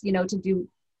sets, you know, to do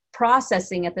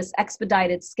processing at this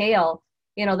expedited scale,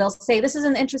 you know, they'll say, this is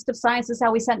in the interest of science, this is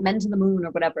how we sent men to the moon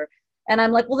or whatever. And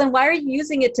I'm like, well, then why are you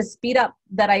using it to speed up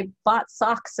that I bought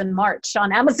socks in March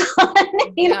on Amazon?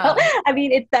 You know, I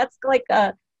mean,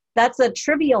 that's a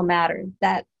trivial matter,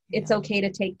 that it's okay to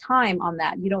take time on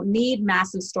that. You don't need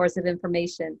massive stores of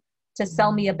information to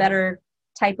sell me a better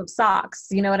type of socks.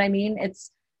 You know what I mean?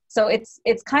 It's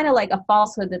kind of like a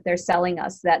falsehood that they're selling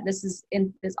us, that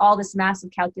all this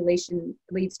massive calculation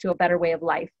leads to a better way of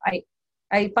life.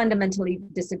 I fundamentally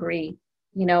disagree.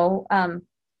 You know,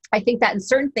 I think that in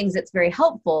certain things it's very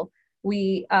helpful.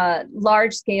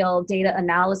 Large scale data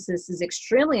analysis is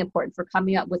extremely important for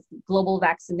coming up with global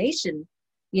vaccination,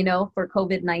 you know, for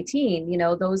COVID-19. You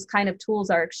know, those kind of tools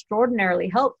are extraordinarily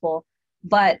helpful.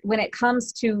 But when it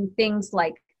comes to things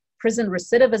like prison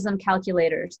recidivism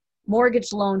calculators,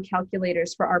 mortgage loan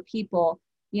calculators for our people,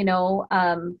 you know,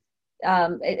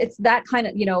 it's that kind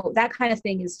of, you know, that kind of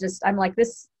thing is just, I'm like,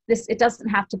 this, it doesn't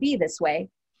have to be this way.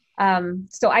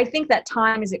 So I think that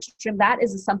time is extreme. That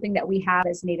is something that we have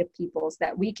as Native peoples,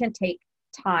 that we can take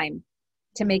time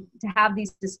to have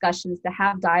these discussions, to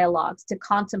have dialogues, to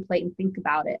contemplate and think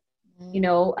about it. You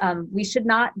know, we should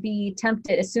not be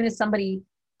tempted as soon as somebody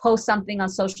post something on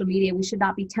social media, we should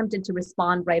not be tempted to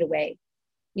respond right away.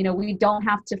 You know, we don't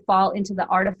have to fall into the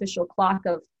artificial clock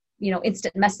of, you know,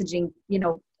 instant messaging, you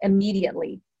know,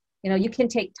 immediately. You know, you can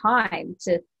take time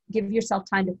to give yourself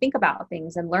time to think about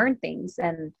things and learn things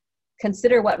and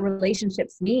consider what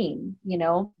relationships mean, you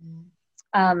know.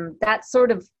 That's sort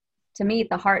of, to me, at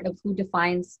the heart of who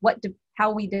defines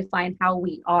how we define how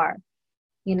we are,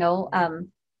 you know.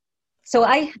 So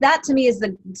that to me is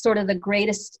the sort of the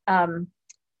greatest kind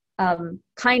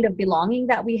of belonging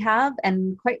that we have.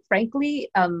 And quite frankly,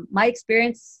 my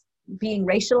experience being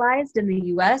racialized in the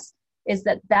US is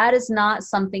that is not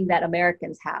something that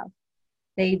Americans have.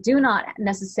 They do not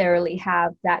necessarily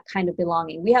have that kind of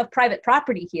belonging. We have private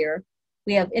property here,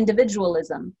 we have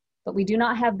individualism, but we do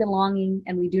not have belonging,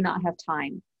 and we do not have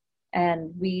time.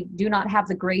 And we do not have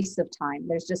the grace of time.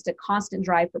 There's just a constant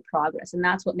drive for progress, and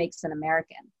that's what makes an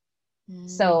American.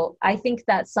 So I think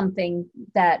that's something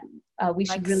that we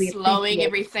should really slowing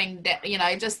everything down, you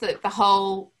know, just the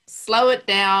whole slow it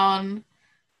down,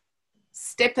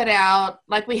 step it out.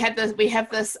 Like we have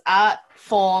this art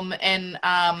form in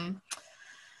Ngāti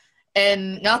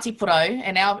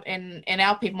Porou, in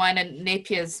our people, mine and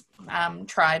Nepier's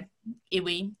tribe,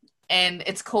 iwi, and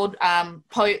it's called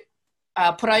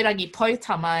Poraurangi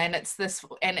Poutama, and it's this,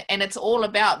 and it's all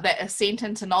about that ascent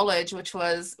into knowledge, which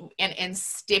was and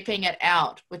stepping it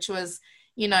out, which was,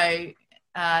 you know,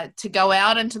 to go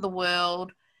out into the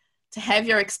world, to have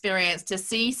your experience, to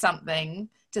see something,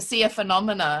 to see a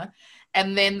phenomena,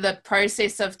 and then the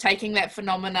process of taking that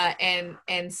phenomena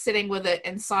and sitting with it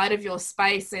inside of your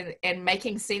space and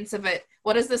making sense of it.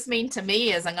 What does this mean to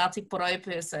me as a Ngāti Porou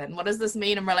person? What does this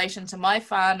mean in relation to my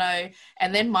whānau,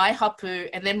 and then my hapu,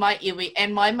 and then my iwi,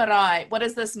 and my marae? What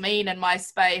does this mean in my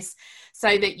space,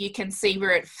 so that you can see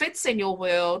where it fits in your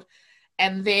world?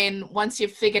 And then once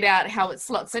you've figured out how it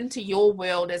slots into your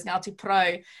world as Ngāti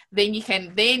Porou, then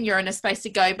you're in a space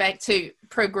to go back to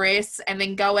progress and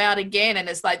then go out again. And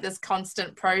it's like this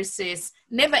constant process,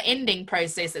 never ending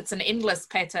process. It's an endless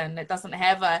pattern. It doesn't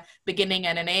have a beginning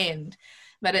and an end,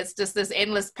 but it's just this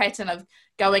endless pattern of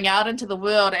going out into the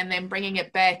world and then bringing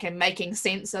it back and making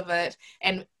sense of it,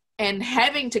 and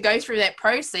having to go through that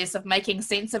process of making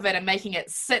sense of it and making it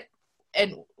sit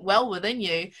well within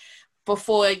you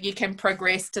before you can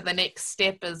progress to the next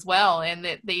step as well. And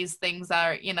that these things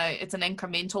are, you know, it's an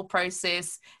incremental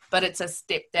process, but it's a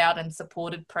stepped out and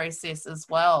supported process as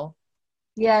well.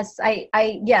 Yes,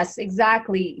 yes,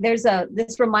 exactly.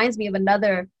 This reminds me of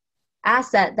another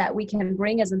asset that we can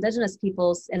bring as Indigenous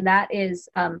peoples, and that is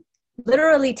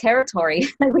literally territory.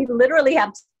 We literally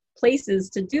have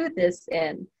places to do this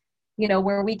in, you know,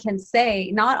 where we can say,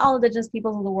 not all Indigenous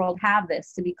peoples of the world have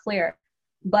this, to be clear,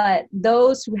 but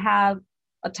those who have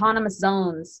autonomous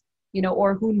zones, you know,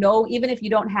 or who know, even if you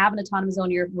don't have an autonomous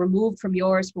zone, you're removed from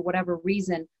yours for whatever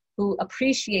reason, who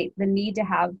appreciate the need to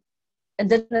have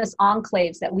Indigenous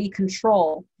enclaves that we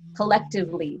control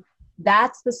collectively.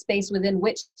 That's the space within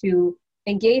which to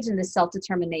engage in this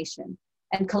self-determination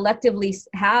and collectively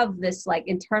have this like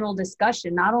internal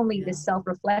discussion, not only this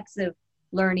self-reflexive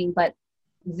learning, but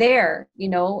there, you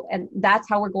know, and that's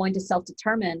how we're going to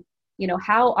self-determine, you know,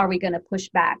 how are we going to push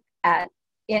back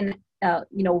you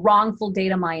know, wrongful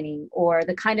data mining, or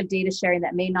the kind of data sharing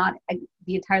that may not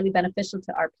be entirely beneficial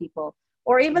to our people,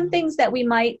 or even things that we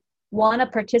might want to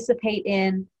participate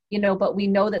in, but we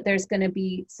know that there's going to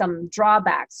be some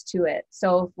drawbacks to it.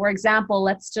 So for example,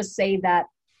 let's just say that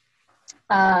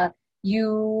a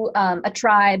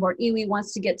tribe or iwi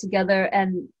wants to get together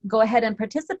and go ahead and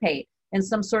participate in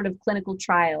some sort of clinical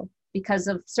trial because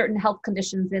of certain health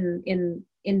conditions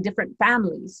in different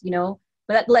families,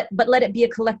 but let it be a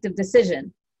collective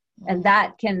decision. And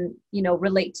that can,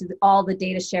 relate to all the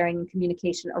data sharing and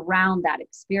communication around that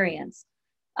experience.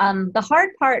 The hard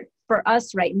part for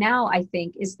us right now, I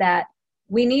think, is that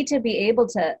we need to be able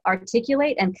to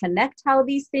articulate and connect how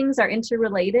these things are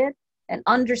interrelated and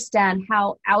understand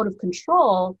how out of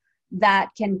control that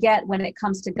can get when it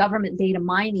comes to government data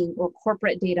mining or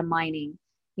corporate data mining,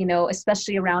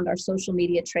 especially around our social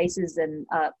media traces and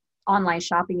online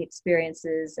shopping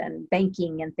experiences and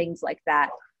banking and things like that.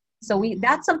 So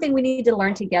that's something we need to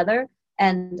learn together.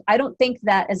 And I don't think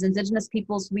that as Indigenous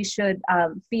peoples, we should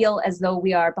feel as though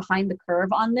we are behind the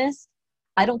curve on this.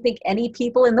 I don't think any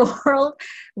people in the world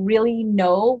really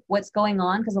know what's going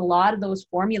on because a lot of those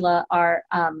formula are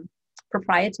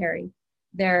proprietary.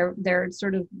 They're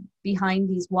sort of behind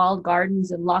these walled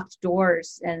gardens and locked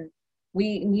doors. And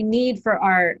we need for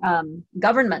our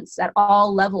governments at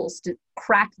all levels to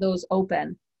crack those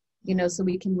open, so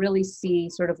we can really see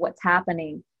sort of what's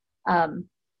happening.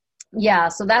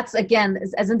 So that's, again,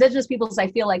 as Indigenous peoples, I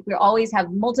feel like we always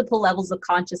have multiple levels of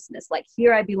consciousness. Like,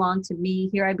 here I belong to me,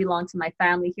 here I belong to my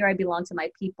family, here I belong to my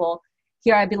people,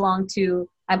 here I belong to,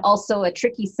 I'm also a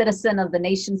tricky citizen of the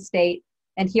nation state,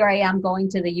 and here I am going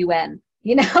to the UN.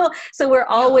 So we're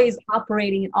always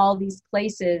operating in all these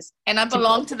places. And I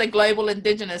belong to the global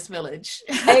Indigenous village.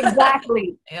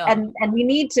 Exactly. Yeah. And we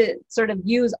need to sort of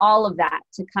use all of that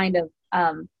to kind of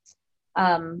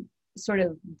sort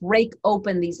of break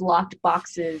open these locked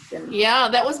boxes. And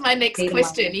that was my next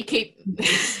question. You keep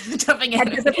jumping in.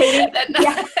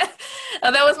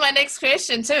 That was my next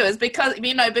question too, is because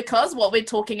what we're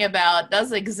talking about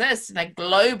does exist in a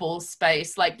global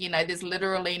space. Like, there's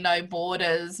literally no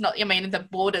borders. The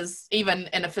borders, even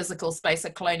in a physical space, are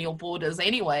colonial borders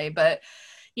anyway. But,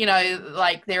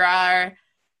 like there are,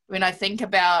 when I think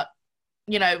about,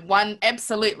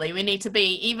 absolutely, we need to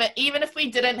be, even if we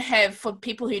didn't have, for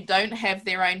people who don't have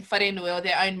their own wharenui or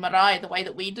their own marae, the way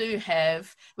that we do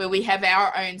have, where we have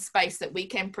our own space that we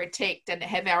can protect and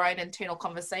have our own internal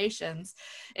conversations.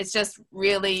 It's just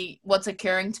really what's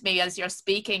occurring to me as you're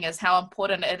speaking is how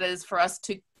important it is for us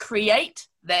to create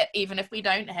that. Even if we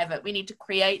don't have it, we need to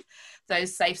create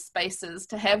those safe spaces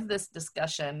to have this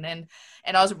discussion. And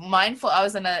I was mindful, I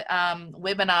was in a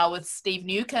webinar with Steve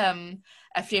Newcomb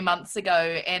a few months ago,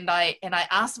 and I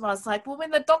asked him, I was like, well,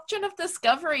 when the doctrine of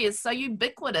discovery is so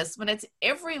ubiquitous, when it's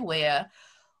everywhere,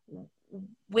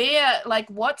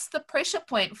 what's the pressure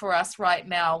point for us right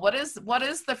now? What is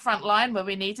the front line where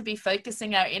we need to be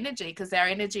focusing our energy, because our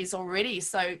energy is already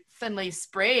so thinly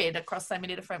spread across so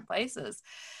many different places?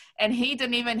 And he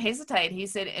didn't even hesitate. He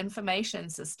said information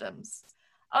systems.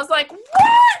 I was like,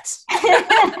 what?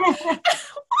 What?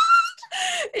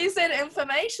 He said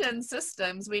information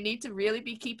systems. We need to really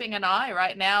be keeping an eye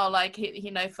right now. Like,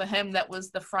 for him, that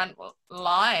was the front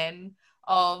line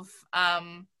of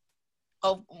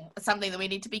something that we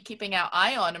need to be keeping our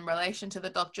eye on in relation to the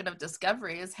doctrine of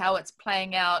discovery, is how it's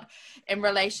playing out in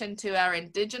relation to our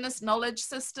Indigenous knowledge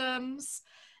systems,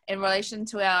 in relation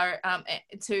to our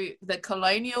to the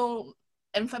colonial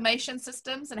information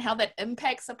systems, and how that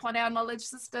impacts upon our knowledge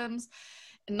systems,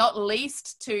 not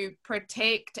least to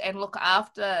protect and look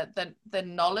after the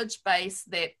knowledge base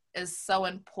that is so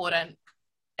important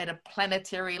at a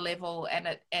planetary level and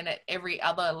at every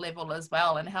other level as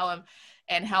well, and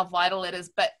how vital it is.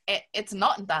 But it's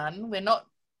not done. We're not,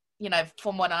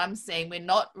 from what I'm seeing, we're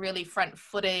not really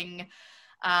front-footing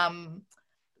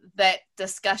that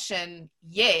discussion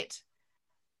yet.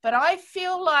 But I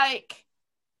feel like,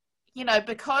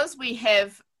 because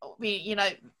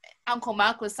Uncle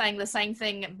Mark was saying the same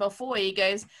thing before. He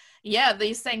goes,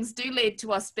 these things do lead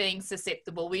to us being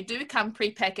susceptible. We do come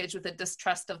prepackaged with a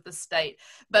distrust of the state,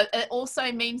 but it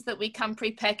also means that we come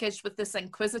prepackaged with this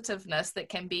inquisitiveness that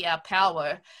can be our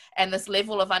power, and this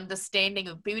level of understanding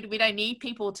of, we don't need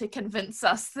people to convince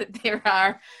us that there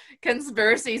are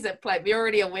conspiracies at play. We're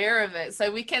already aware of it.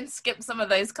 So we can skip some of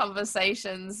those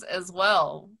conversations as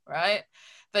well, right?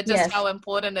 But just how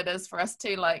important it is for us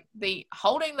to be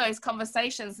holding those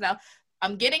conversations. Now,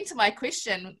 I'm getting to my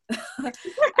question,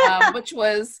 which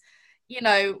was,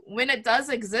 when it does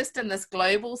exist in this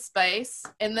global space,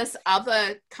 in this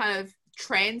other kind of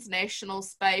transnational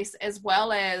space, as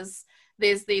well as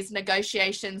there's these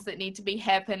negotiations that need to be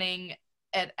happening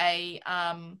at a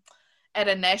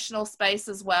national space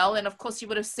as well. And of course, you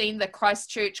would have seen the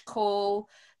Christchurch call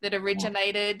that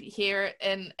originated here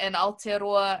in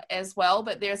Aotearoa as well,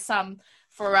 but there's some,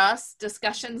 for us,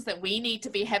 discussions that we need to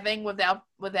be having with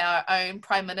our own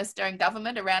Prime Minister and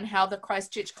government around how the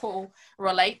Christchurch call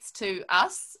relates to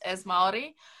us as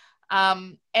Māori.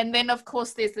 And then, of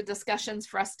course, there's the discussions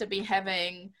for us to be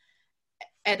having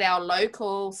at our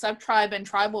local sub-tribe and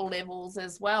tribal levels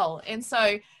as well. And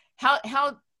so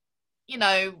how you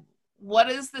know, what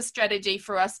is the strategy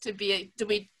for us to be, do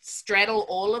we straddle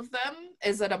all of them?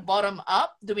 Is it a bottom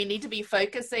up? Do we need to be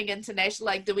focusing international?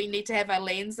 Like, do we need to have our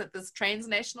lens at this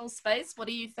transnational space? What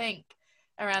do you think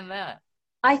around that?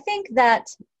 I think that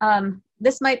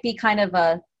this might be kind of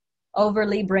a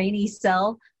overly brainy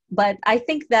sell, but I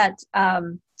think that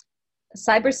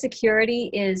cybersecurity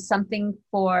is something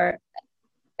for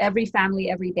every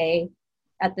family, every day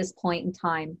at this point in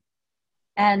time.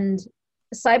 And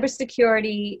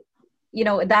cybersecurity, you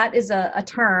know, that is a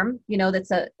term, you know,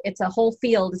 it's a whole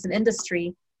field, it's an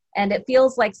industry, and it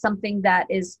feels like something that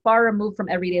is far removed from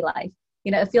everyday life.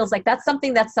 You know, it feels like that's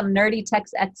something that some nerdy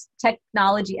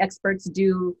technology experts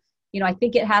do. You know, I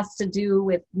think it has to do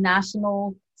with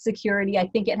national security. I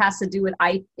think it has to do with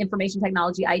information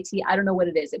technology, IT. I don't know what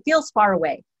it is. It feels far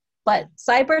away. But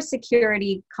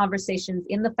cybersecurity conversations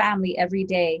in the family every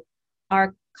day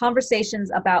are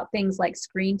conversations about things like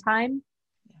screen time,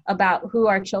 about who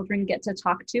our children get to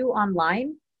talk to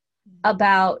online,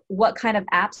 about what kind of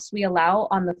apps we allow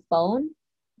on the phone.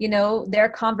 You know, there are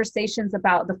conversations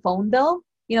about the phone bill,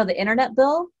 you know, the internet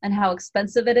bill and how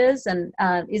expensive it is. And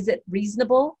is it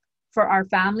reasonable for our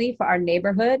family, for our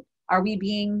neighborhood? Are we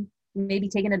being maybe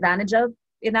taken advantage of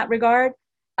in that regard?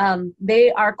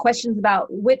 They are questions about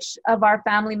which of our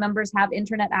family members have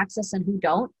internet access and who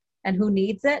don't, and who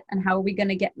needs it, and how are we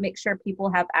going to make sure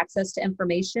people have access to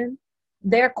information.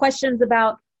 There are questions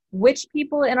about which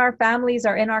people in our families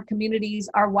or in our communities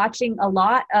are watching a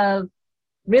lot of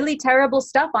really terrible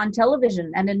stuff on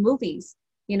television and in movies,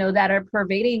 you know, that are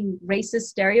pervading racist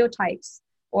stereotypes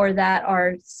or that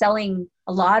are selling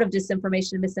a lot of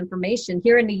disinformation and misinformation.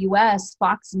 Here in the US,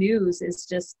 Fox News is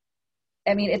just,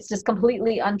 I mean, it's just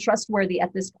completely untrustworthy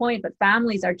at this point, but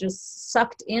families are just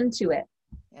sucked into it.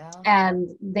 Yeah. And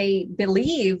they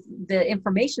believe the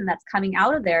information that's coming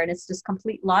out of there, and it's just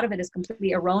a lot of it is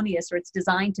completely erroneous, or it's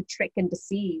designed to trick and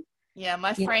deceive. Yeah,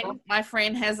 my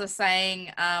friend has a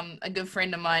saying, a good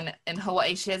friend of mine in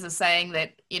Hawaii, she has a saying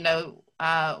that, you know,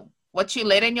 what you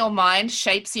let in your mind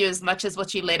shapes you as much as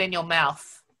what you let in your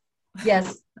mouth.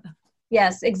 Yes,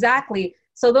 yes, exactly.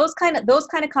 So those kind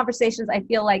of conversations, I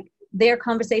feel like they're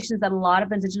conversations that a lot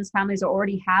of Indigenous families are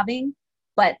already having,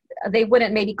 but they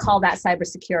wouldn't maybe call that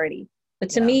cybersecurity. But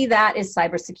to me, that is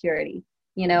cybersecurity,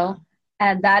 you know,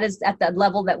 and that is at the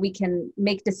level that we can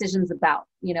make decisions about,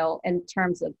 you know, in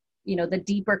terms of, you know, the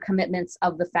deeper commitments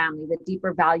of the family, the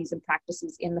deeper values and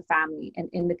practices in the family and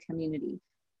in the community,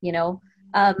 you know.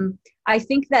 I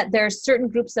think that there are certain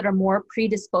groups that are more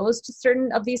predisposed to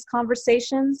certain of these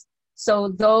conversations. So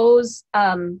those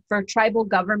for tribal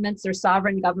governments or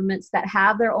sovereign governments that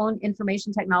have their own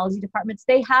information technology departments,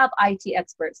 they have IT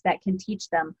experts that can teach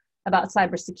them about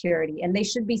cybersecurity, and they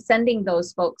should be sending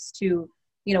those folks to,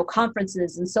 you know,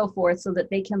 conferences and so forth so that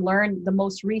they can learn the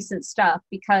most recent stuff.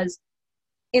 Because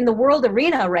in the world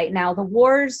arena right now, the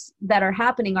wars that are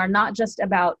happening are not just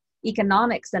about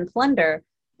economics and plunder.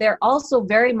 They're also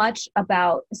very much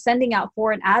about sending out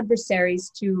foreign adversaries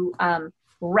to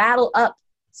rattle up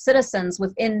citizens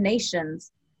within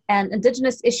nations. And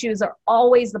Indigenous issues are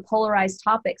always the polarized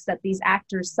topics that these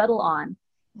actors settle on.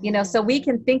 You know, so we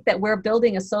can think that we're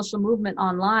building a social movement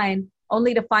online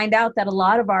only to find out that a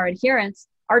lot of our adherents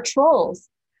are trolls,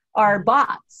 are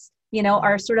bots, you know,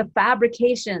 are sort of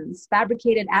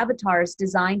fabricated avatars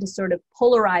designed to sort of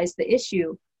polarize the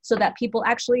issue so that people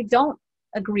actually don't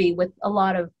agree with a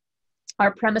lot of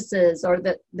our premises, or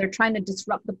that they're trying to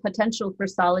disrupt the potential for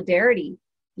solidarity,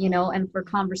 you know, and for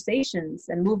conversations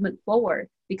and movement forward,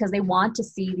 because they want to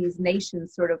see these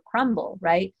nations sort of crumble,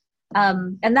 right?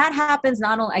 And that happens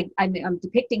not only, I'm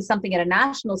depicting something at a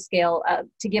national scale.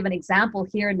 To give an example,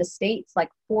 here in the States,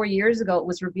 like 4 years ago, it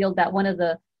was revealed that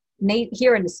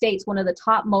here in the States, one of the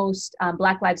topmost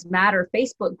Black Lives Matter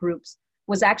Facebook groups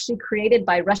was actually created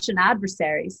by Russian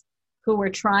adversaries who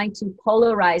were trying to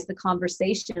polarize the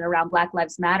conversation around Black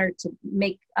Lives Matter to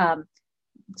make,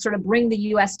 sort of bring the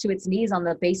US to its knees on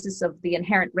the basis of the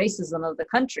inherent racism of the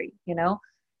country, you know?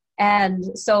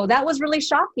 And so that was really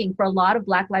shocking for a lot of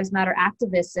Black Lives Matter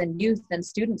activists and youth and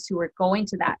students who were going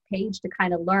to that page to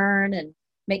kind of learn and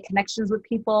make connections with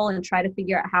people and try to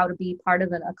figure out how to be part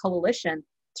of a coalition,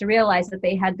 to realize that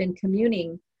they had been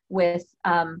communing with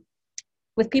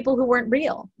people who weren't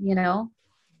real, you know?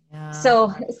 Yeah.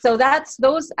 So that's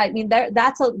those. I mean,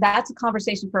 that's a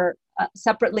conversation for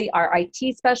separately our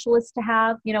IT specialists to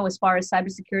have. You know, as far as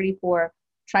cybersecurity for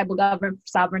tribal government,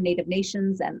 sovereign Native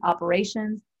nations, and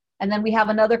operations. And then we have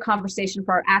another conversation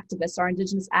for our activists, our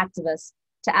Indigenous activists,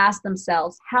 to ask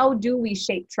themselves, how do we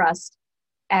shape trust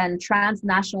and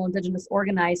transnational Indigenous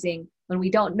organizing when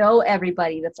we don't know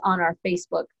everybody that's on our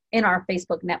Facebook, in our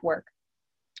Facebook network?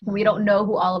 When we don't know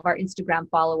who all of our Instagram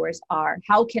followers are?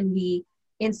 How can we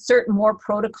insert more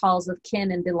protocols of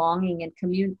kin and belonging and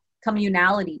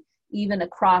communality, even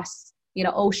across, you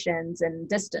know, oceans and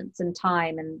distance and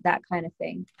time and that kind of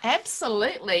thing?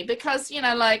 Absolutely, because, you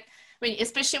know, like,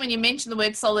 especially when you mention the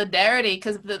word solidarity,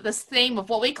 because this theme of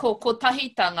what we call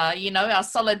kotahitanga, you know, our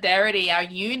solidarity, our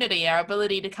unity, our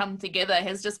ability to come together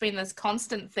has just been this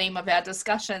constant theme of our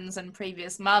discussions in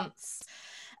previous months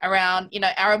around, you know,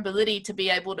 our ability to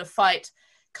be able to fight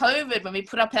COVID. When we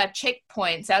put up our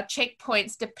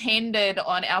checkpoints depended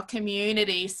on our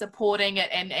community supporting it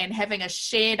and having a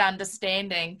shared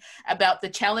understanding about the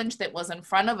challenge that was in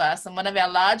front of us. And one of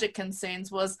our larger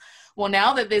concerns was, well,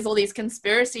 now that there's all these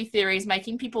conspiracy theories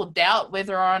making people doubt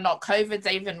whether or not COVID's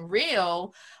even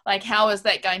real, like, how is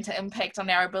that going to impact on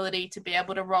our ability to be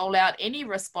able to roll out any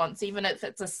response, even if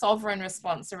it's a sovereign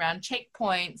response around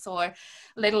checkpoints, or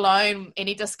let alone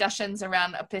any discussions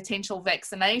around a potential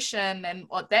vaccination and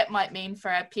what that might mean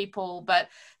for our people. But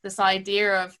this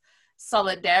idea of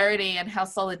solidarity and how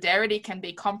solidarity can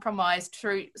be compromised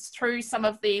through some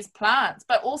of these plants.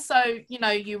 But also, you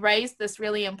know, you raised this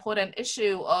really important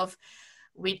issue of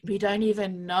we don't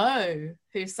even know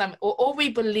who or we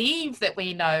believe that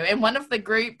we know. And one of the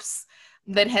groups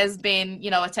that has been,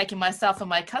 you know, attacking myself and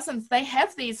my cousins, they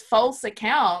have these false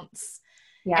accounts.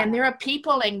 Yeah. And there are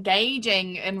people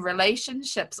engaging in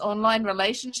relationships, online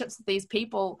relationships with these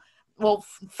people. Well,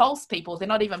 false people. They're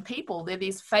not even people. They're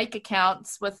these fake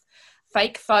accounts with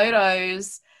fake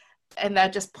photos, and they're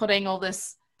just putting all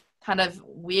this kind of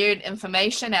weird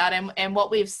information out. And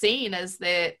what we've seen is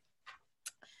that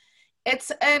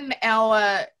it's in,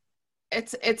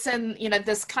 you know,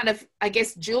 this kind of, I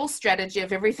guess, dual strategy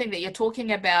of everything that you're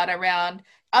talking about around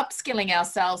upskilling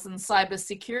ourselves in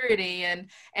cybersecurity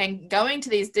and going to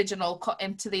these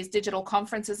digital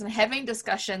conferences and having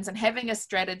discussions and having a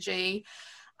strategy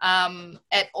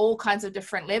at all kinds of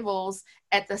different levels,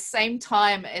 at the same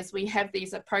time as we have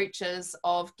these approaches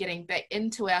of getting back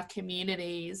into our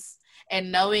communities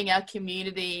and knowing our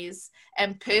communities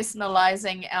and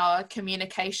personalizing our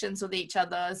communications with each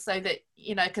other, so that,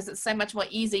 you know, because it's so much more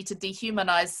easy to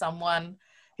dehumanize someone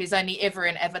who's only ever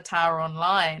an avatar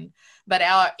online. But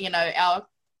I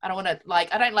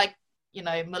don't like, you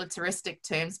know, militaristic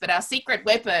terms, but our secret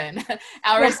weapon,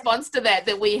 our response to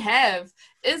that we have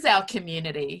is our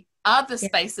community, are the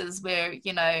spaces where,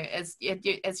 you know, as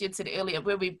you'd said earlier,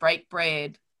 where we break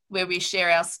bread, where we share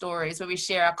our stories, where we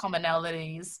share our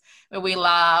commonalities, where we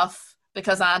laugh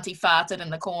because Auntie farted in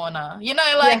the corner, you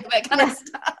know, like that kind of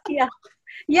stuff. Yeah.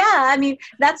 I mean,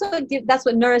 that's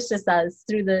what nourishes us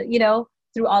through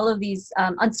through all of these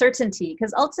uncertainty,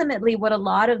 because ultimately what a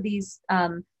lot of these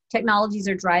technologies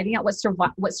are driving at,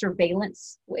 what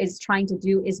surveillance is trying to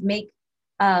do, is make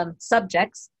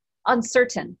subjects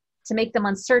uncertain, to make them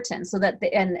uncertain, so that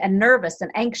and nervous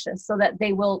and anxious, so that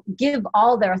they will give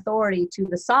all their authority to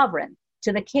the sovereign,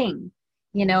 to the king,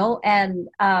 you know. And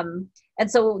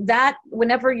so that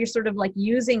whenever you're sort of like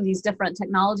using these different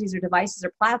technologies or devices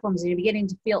or platforms and you're beginning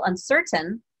to feel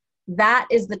uncertain, that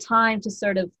is the time to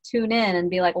sort of tune in and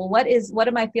be like, well, what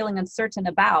am I feeling uncertain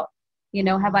about? You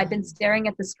know, have I been staring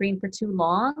at the screen for too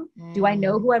long? Do I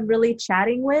know who I'm really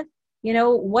chatting with? You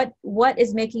know, what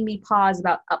is making me pause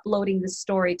about uploading this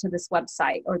story to this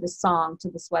website or this song to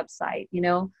this website? You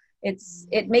know,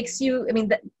 it makes you, I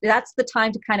mean, that's the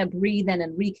time to kind of breathe in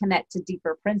and reconnect to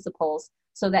deeper principles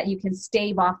so that you can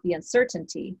stave off the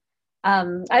uncertainty.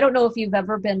 I don't know if you've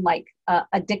ever been like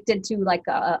addicted to like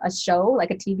a show,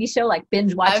 like a TV show, like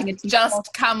binge watching a TV show. I've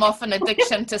just come off an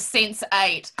addiction to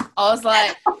Sense8. I was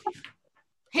like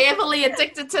heavily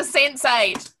addicted to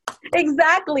Sense8.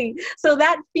 Exactly. So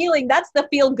that feeling, that's the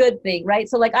feel good thing, right?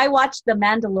 So like I watched The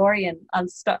Mandalorian on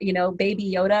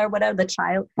Baby Yoda or whatever, the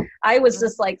child. I was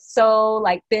just like so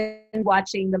like binge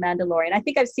watching The Mandalorian. I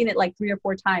think I've seen it like 3 or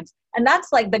 4 times. And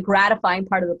that's like the gratifying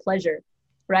part of the pleasure,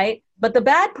 right? But the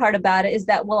bad part about it is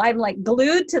that, well, I'm like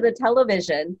glued to the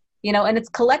television, you know, and it's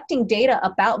collecting data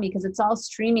about me because it's all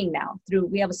streaming now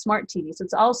we have a smart TV. So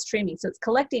it's all streaming. So it's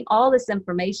collecting all this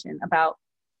information about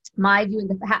my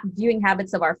viewing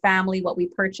habits of our family, what we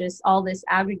purchase, all this,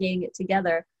 aggregating it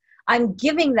together. I'm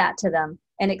giving that to them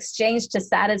in exchange to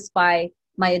satisfy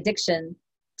my addiction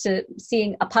to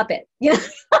seeing a puppet, you know,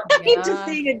 to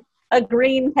seeing a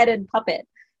green-headed puppet,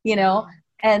 you know.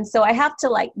 And so I have to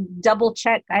like double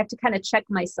check. I have to kind of check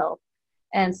myself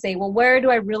and say, well, where do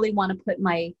I really want to put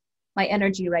my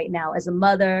energy right now as a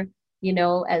mother, you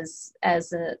know, as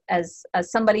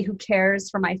somebody who cares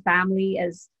for my family,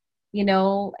 as, you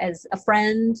know, as a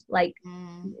friend, like,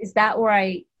 is that where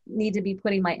I need to be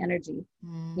putting my energy,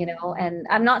 you know? And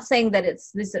I'm not saying that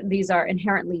these are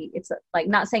inherently, it's like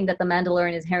not saying that The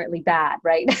Mandalorian is inherently bad,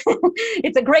 right?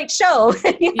 It's a great show.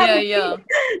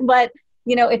 But,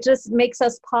 you know, it just makes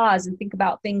us pause and think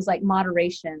about things like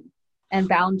moderation and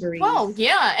boundaries. Well,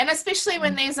 yeah. And especially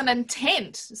when there's an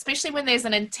intent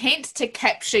to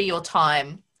capture your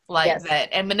time like that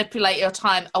and manipulate your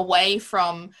time away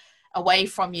from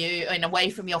you and away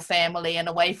from your family and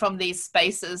away from these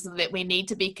spaces that we need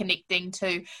to be connecting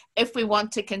to if we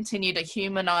want to continue to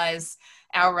humanize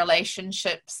our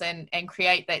relationships and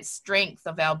create that strength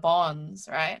of our bonds,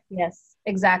 right? Yes,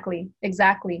 exactly.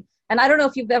 And I don't know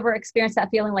if you've ever experienced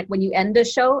that feeling, like when you end a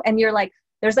show and you're like,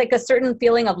 there's like a certain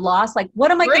feeling of loss, like,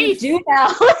 what am I going to do now?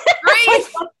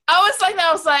 Grief.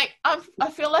 I was like,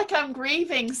 I feel like I'm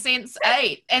grieving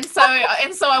Sense8. And so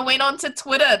I went on to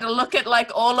Twitter to look at like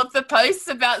all of the posts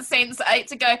about Sense8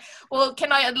 to go, well,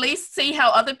 can I at least see how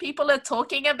other people are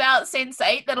talking about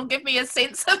Sense8? That'll give me a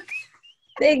sense of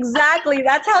Exactly.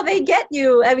 That's how they get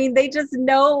you. I mean, they just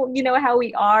know, you know, how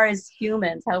we are as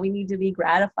humans, how we need to be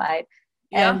gratified.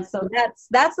 Yeah. And so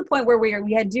that's the point where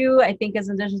we do, I think, as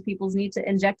Indigenous peoples, need to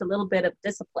inject a little bit of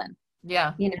discipline.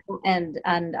 Yeah. You know,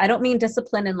 and I don't mean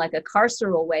discipline in like a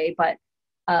carceral way, but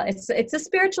it's a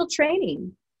spiritual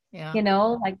training. Yeah. You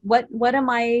know, like what am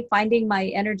I finding my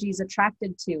energies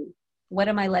attracted to? What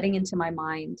am I letting into my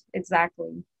mind?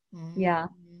 Exactly. Yeah.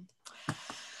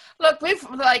 Look,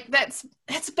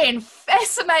 it's been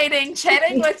fascinating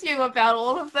chatting with you about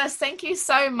all of this. Thank you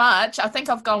so much. I think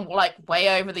I've gone like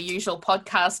way over the usual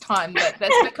podcast time, but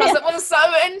that's because it was so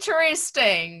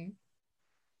interesting.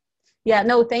 Yeah,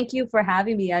 no, thank you for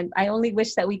having me. I only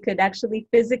wish that we could actually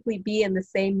physically be in the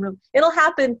same room. It'll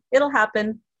happen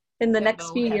in the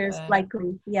next few years,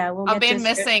 likely. Yeah, I've been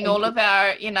missing all of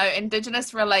our, you know,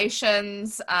 Indigenous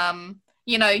relations.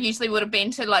 You know, usually would have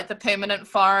been to like the permanent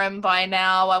forum by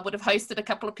now. I would have hosted a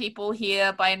couple of people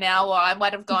here by now, or I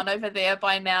might have gone over there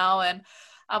by now. And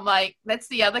I'm like, that's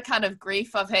the other kind of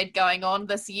grief I've had going on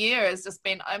this year, has just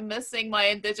been, I'm missing my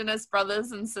Indigenous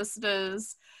brothers and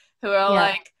sisters who are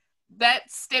like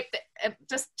that step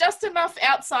just enough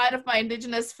outside of my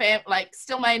Indigenous like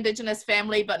still my Indigenous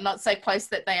family, but not so close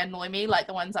that they annoy me like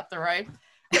the ones up the road.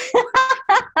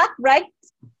 Right?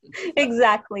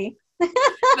 Exactly.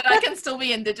 That I can still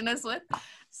be Indigenous with.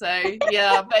 So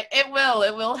yeah, but it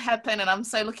will happen, and I'm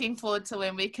so looking forward to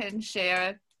when we can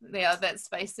share that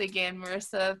space again.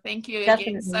 Marissa, thank you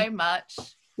again so much.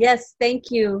 Yes,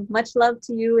 thank you. Much love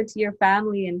to you and to your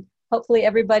family, and hopefully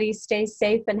everybody stays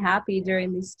safe and happy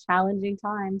during these challenging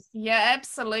times. Yeah,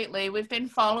 absolutely. We've been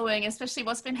following, especially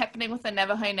what's been happening with the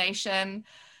Navajo Nation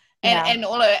and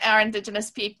all of our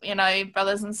Indigenous people, you know,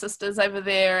 brothers and sisters over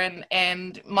there,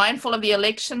 and mindful of the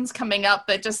elections coming up,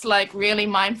 but just like really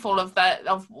mindful of that,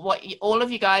 of what all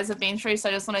of you guys have been through. So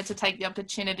I just wanted to take the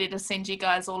opportunity to send you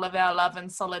guys all of our love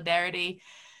and solidarity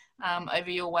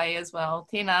over your way as well.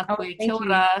 Tēnā koe, kia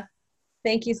ora.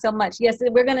 Thank you so much. Yes,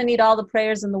 we're going to need all the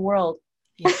prayers in the world.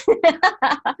 Yeah.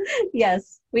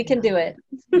 Yes, we can do it.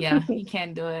 Yeah, you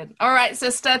can do it. All right,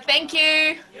 sister. Thank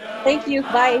you. Thank you.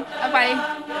 Bye.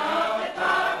 Bye-bye.